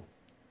kind of cool.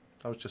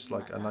 That was just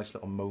like a nice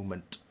little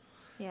moment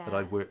Yeah. that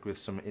I worked with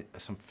some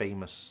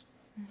famous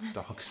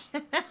dogs.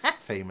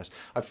 Famous.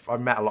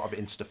 I've met a lot of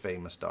Insta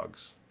famous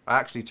dogs. I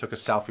actually took a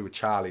selfie with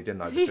Charlie,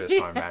 didn't I, the first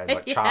time I met him?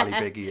 Like Charlie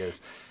Big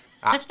Ears.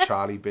 At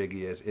Charlie Big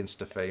Ears,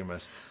 Insta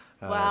famous.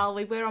 Well,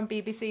 we were on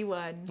BBC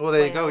One. Well,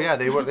 there you go. Yeah,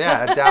 they were.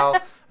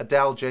 Yeah,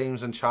 Adele,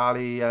 James, and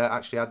Charlie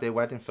actually had their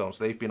wedding film,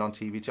 so they've been on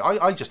TV too.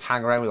 I just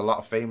hang around with a lot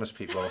of famous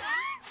people.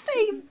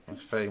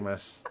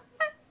 Famous.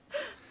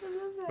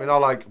 We're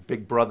not like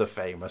Big Brother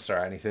famous or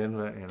anything,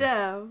 but you know.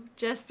 No,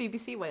 just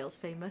BBC Wales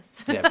famous.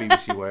 Yeah,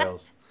 BBC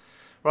Wales.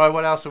 Right,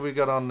 what else have we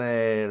got on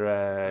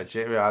there?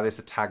 There's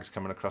the tags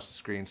coming across the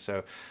screen.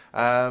 So, For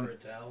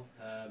Adele,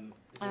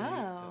 is there any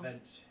Oh.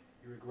 events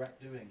you regret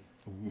doing?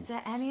 Is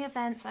there any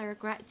events I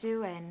regret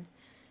doing?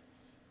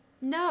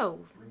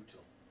 No, Brutal.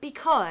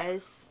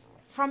 because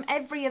from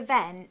every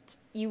event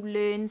you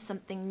learn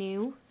something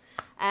new.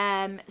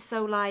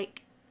 So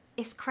like,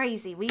 it's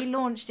crazy. We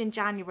launched in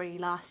January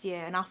last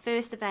year, and our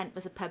first event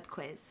was a pub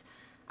quiz,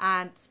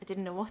 and I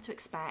didn't know what to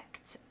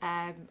expect.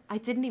 I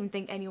didn't even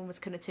think anyone was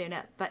going to turn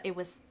up, but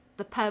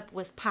the pub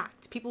was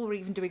packed. People were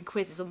even doing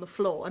quizzes on the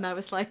floor, and I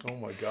was like,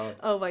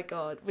 oh my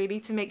god, we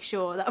need to make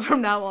sure that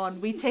from now on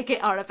we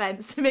ticket our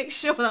events to make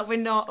sure that we're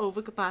not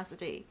over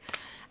capacity.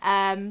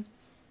 And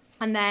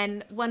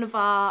then one of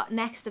our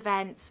next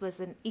events was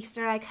an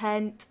Easter egg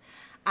hunt,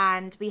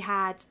 and we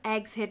had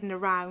eggs hidden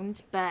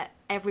around, but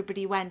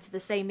everybody went to the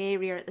same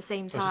area at the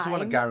same time. this is the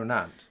one at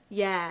Garunant.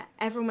 Yeah,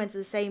 everyone went to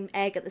the same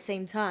egg at the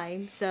same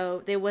time,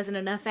 so there wasn't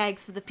enough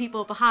eggs for the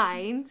people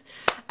behind.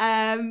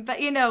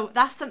 But you know,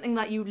 that's something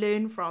that you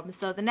learn from.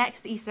 So the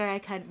next Easter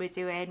egg hunt we're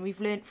doing,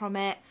 we've learned from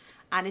it,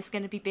 and it's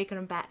going to be bigger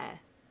and better.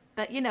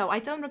 But you know, I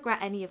don't regret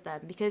any of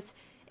them, because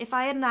if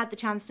I hadn't had the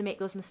chance to make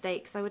those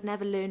mistakes, I would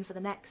never learn for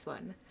the next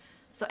one.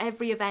 So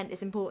every event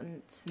is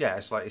important. Yeah,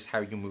 it's how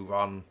you move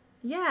on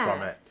Yeah.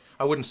 from it.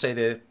 I wouldn't say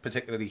they're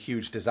particularly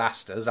huge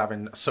disasters,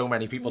 having so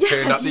many people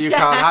turn up that you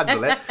can't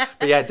handle it.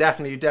 But yeah,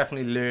 you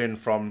definitely learn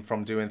from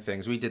doing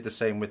things. We did the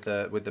same with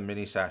the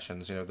mini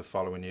sessions. You know, the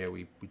following year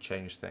we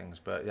changed things.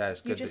 But yeah,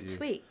 it's good You just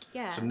tweak,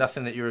 yeah. So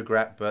nothing that you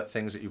regret, but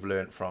things that you've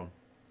learned from.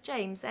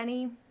 James,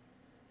 any?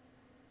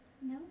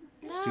 No.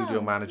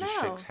 Studio manager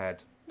no. shakes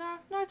head. No,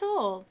 not at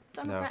all.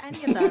 Don't No. regret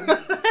any of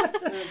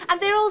them.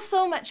 And they're all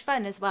so much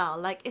fun as well.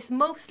 Like, it's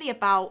mostly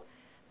about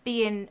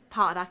being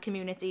part of that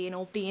community and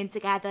all being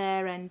together,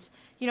 and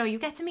you know, you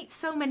get to meet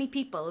so many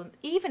people,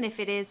 even if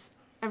it is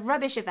a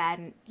rubbish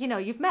event. You know,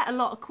 you've met a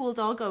lot of cool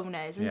dog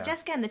owners, and Yeah.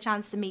 just getting the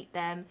chance to meet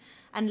them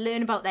and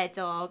learn about their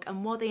dog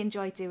and what they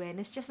enjoy doing,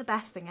 it's just the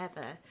best thing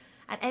ever.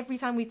 And every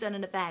time we've done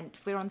an event,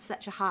 we're on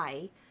such a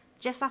high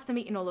just after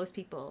meeting all those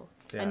people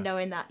Yeah. and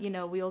knowing that, you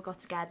know, we all got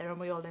together and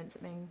we all learned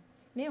something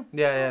new.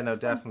 Yeah, no,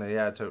 definitely.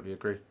 Yeah, I totally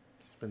agree.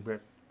 It's been great.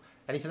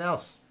 Anything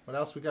else? What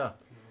else we got?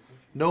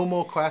 No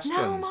more questions.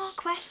 No more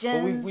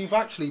questions. Well, we've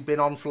actually been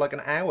on for like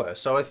an hour,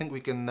 so I think we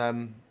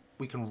can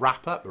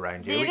wrap up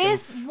around here. There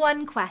is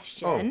one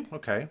question. Oh,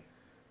 okay.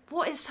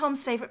 What is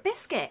Tom's favourite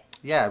biscuit?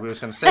 Yeah, we were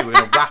going to say we're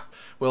going to wrap.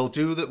 We'll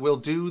do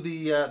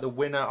the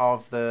winner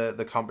of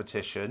the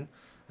competition,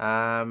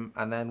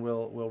 and then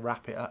we'll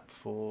wrap it up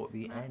for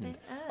the end.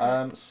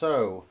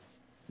 So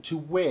to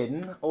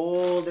win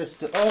all this.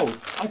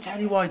 I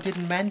tell you what, I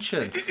didn't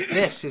mention.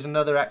 This is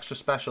another extra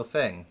special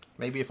thing.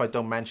 Maybe if I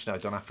don't mention it, I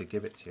don't have to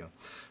give it to you.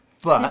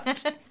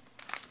 But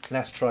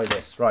let's try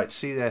this. Right,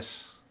 see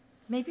this.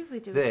 Maybe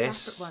we do a This-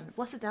 separate one.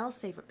 What's Adele's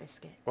favourite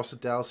biscuit? What's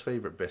Adele's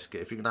favourite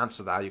biscuit? If you can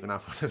answer that, you can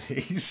have one of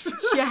these.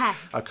 Yes.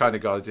 I've kind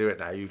of got to do it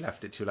now. You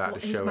left it too late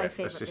What to is show my it. There's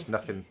favourite just biscuit?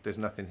 nothing. There's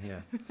nothing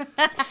here.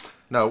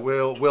 No,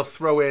 we'll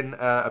throw in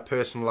a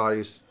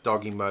personalised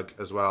doggy mug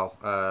as well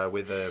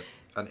with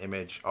an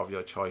image of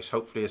your choice.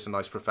 Hopefully, it's a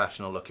nice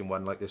professional looking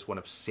one like this one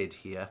of Sid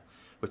here,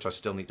 which I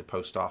still need to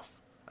post off.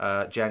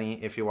 Jenny,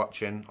 if you're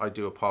watching, I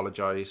do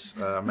apologise.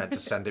 I meant to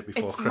send it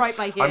before. It's right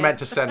by here. I meant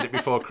to send it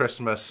before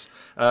Christmas.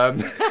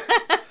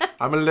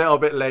 I'm a little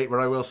bit late, but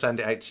I will send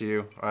it out to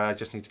you. I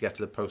just need to get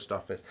to the post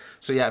office.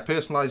 So yeah, a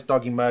personalised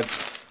doggy mug,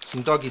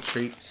 some doggy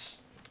treats,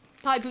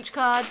 Pie Pooch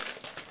cards,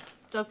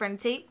 dog friendly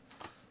tea.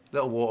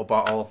 little water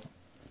bottle,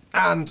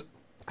 and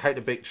how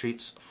to bake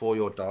treats for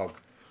your dog.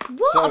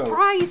 What So- a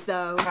prize,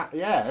 though.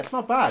 Yeah, it's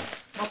not bad.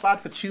 Not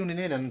bad for tuning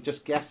in and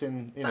just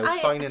guessing, I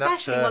signing up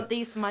especially to... want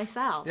these for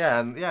myself.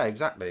 Yeah,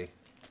 exactly.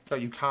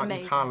 But you can't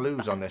Amazing.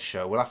 lose on this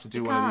show. We'll have to do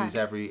You one of these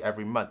can't.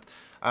 every month.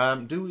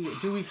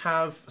 Do we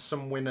have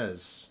some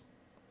winners?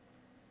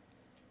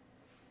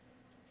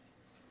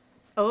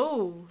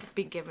 Oh,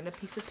 been given a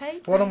piece of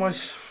paper. What am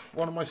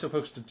I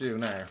supposed to do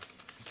now?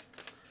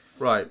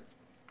 Right.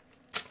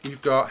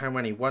 You've got how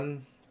many?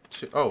 1,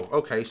 2. Oh,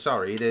 okay.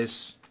 Sorry. It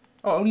is.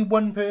 Oh, only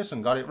one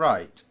person got it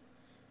right.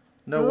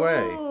 No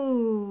way.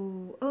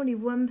 Oh, only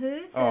one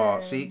person. Oh,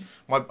 see,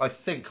 I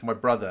think my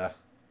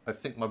brother's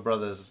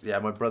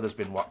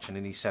been watching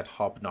and he said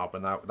Hobnob,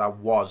 and that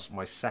was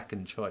my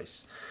second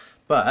choice.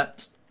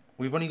 But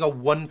we've only got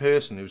one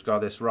person who's got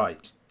this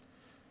right.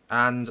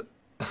 And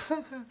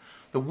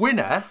the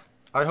winner,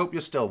 I hope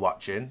you're still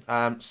watching,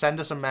 send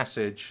us a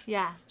message.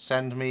 Yeah.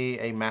 Send me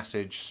a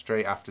message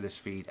straight after this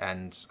feed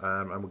ends,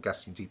 and we'll get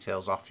some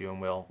details off you,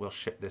 and we'll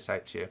ship this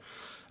out to you.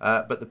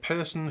 But the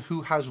person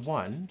who has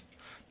won,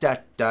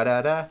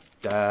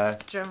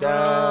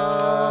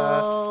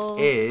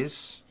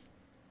 is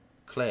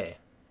Claire,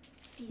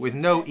 with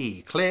no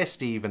E. Claire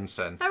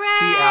Stevenson.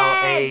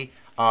 Hooray!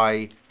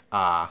 Claire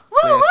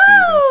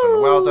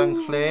Stevenson. Well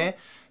done, Claire.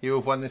 You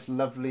have won this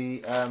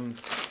lovely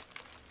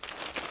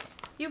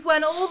You've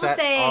won all the set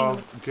things.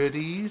 of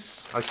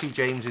goodies. I see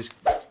James is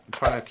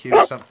trying to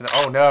cue something.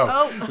 Oh no!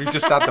 Oh. We've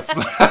just had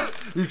the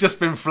we've just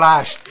been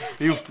flashed.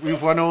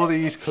 We've won all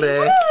these,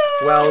 Claire.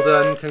 Well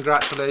done!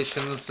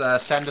 Congratulations.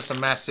 Send us a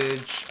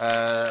message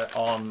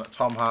on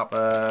Tom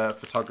Harper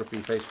Photography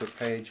Facebook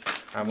page,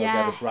 and we'll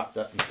get this wrapped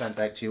up and sent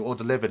out to you, or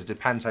delivered. It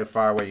depends how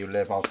far away you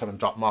live. I'll come and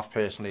drop them off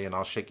personally, and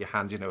I'll shake your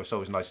hand. You know, it's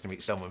always nice to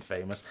meet someone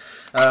famous.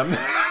 Final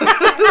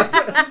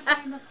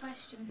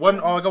question.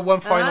 I got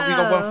one final. We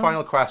got one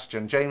final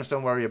question. James,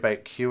 don't worry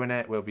about queuing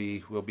it. We'll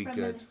be From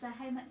good. Melissa,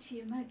 how much are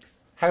your mugs?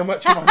 How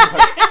much are my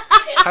mugs?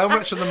 How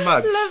much are the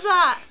mugs? Love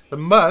that. The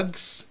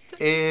mugs,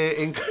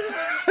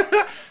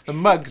 the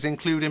mugs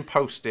including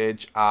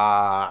postage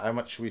are, how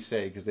much should we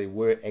say? Because they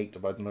were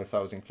 £8, but I don't know if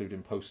that was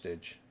including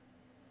postage.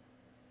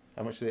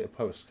 How much are they to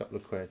post? A couple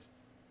of quid.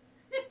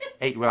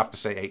 We'll have to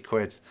say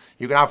 £8.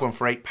 You can have one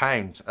for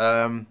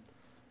 £8.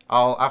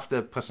 I'll have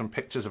to put some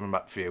pictures of them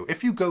up for you.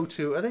 If you go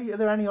to, are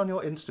there any on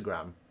your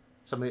Instagram?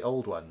 Some of the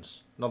old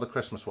ones, not the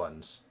Christmas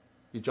ones.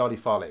 Your Jolly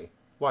Folly.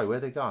 Why? Where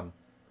are they gone?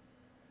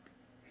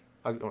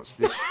 I got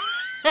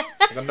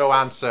no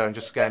answer. I'm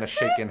just getting a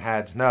shaking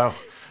head. No,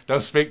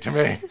 don't speak to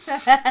me.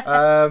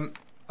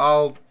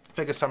 I'll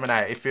figure something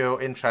out. If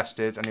you're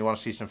interested and you want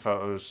to see some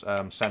photos,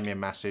 send me a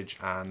message.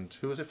 And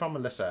who was it from?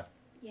 Melissa?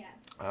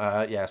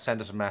 Yeah. Yeah, send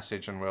us a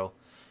message and we'll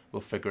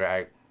figure it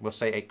out. We'll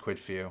say £8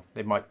 for you.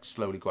 They might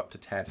slowly go up to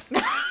 10.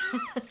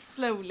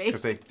 Slowly.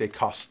 Because they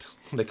cost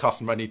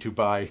money to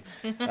buy.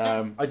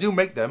 I do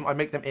make them. I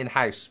make them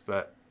in-house,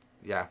 but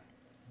yeah,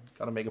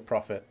 gotta make a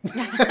profit.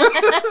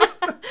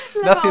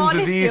 Nothing's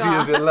as easy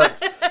as it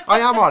looks. I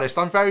am honest.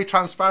 I'm very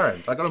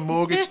transparent. I got a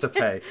mortgage to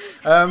pay.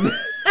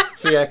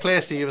 So yeah,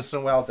 Claire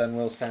Stevenson, well done.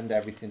 We'll send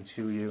everything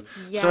to you.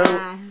 Yes.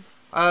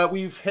 So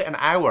we've hit an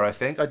hour, I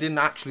think. I didn't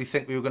actually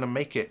think we were going to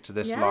make it to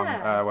this long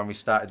when we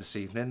started this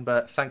evening.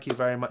 But thank you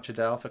very much,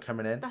 Adele, for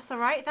coming in. That's all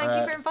right. Thank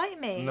you for inviting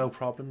me. No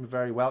problem. You're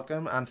very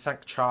welcome. And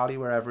thank Charlie,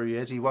 wherever he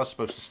is. He was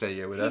supposed to stay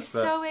here with us.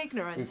 He's so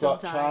ignorant we've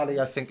sometimes. got Charlie,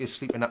 I think, is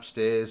sleeping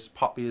upstairs.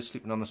 Poppy is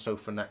sleeping on the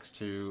sofa next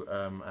to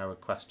our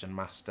question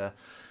master.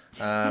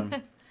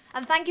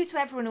 And thank you to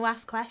everyone who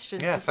asked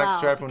questions. Yeah, as thanks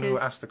well, to everyone who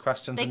asked the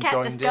questions and kept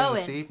us joined in going.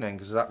 this evening,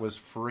 because that was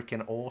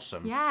freaking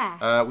awesome.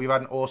 Yeah. We've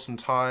had an awesome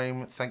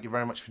time. Thank you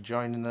very much for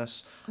joining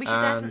us. We should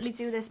definitely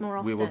do this more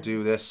often. We will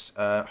do this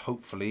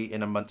hopefully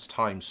in a month's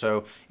time.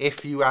 So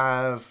if you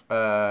have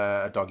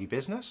a doggy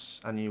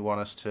business and you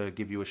want us to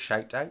give you a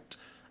shout out,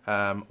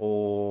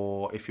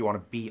 or if you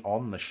want to be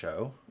on the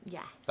show,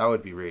 yes, that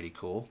would be really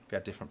cool.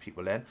 Get different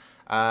people in.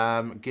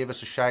 Give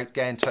us a shout,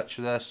 get in touch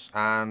with us,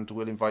 and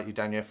we'll invite you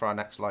down here for our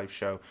next live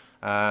show.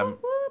 Whoop,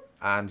 whoop.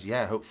 And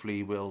yeah,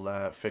 hopefully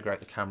we'll figure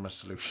out the camera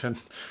solution.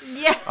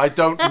 Yeah. I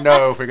don't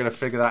know if we're going to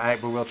figure that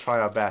out, but we'll try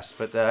our best.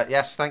 But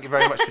yes, thank you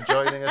very much for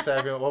joining us,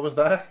 everyone. What was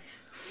that?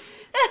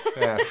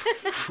 Yeah,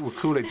 we'll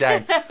cool it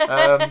down.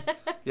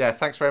 Yeah,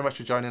 thanks very much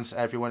for joining us,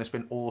 everyone. It's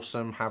been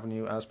awesome having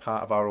you as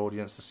part of our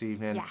audience this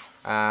evening. Yes.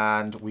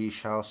 And we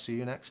shall see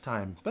you next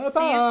time. Bye-bye.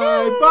 See you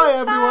soon. Bye,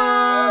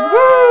 everyone.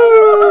 Bye.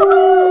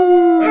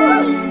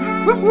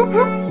 Woo! Whoop, whoop,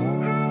 whoop.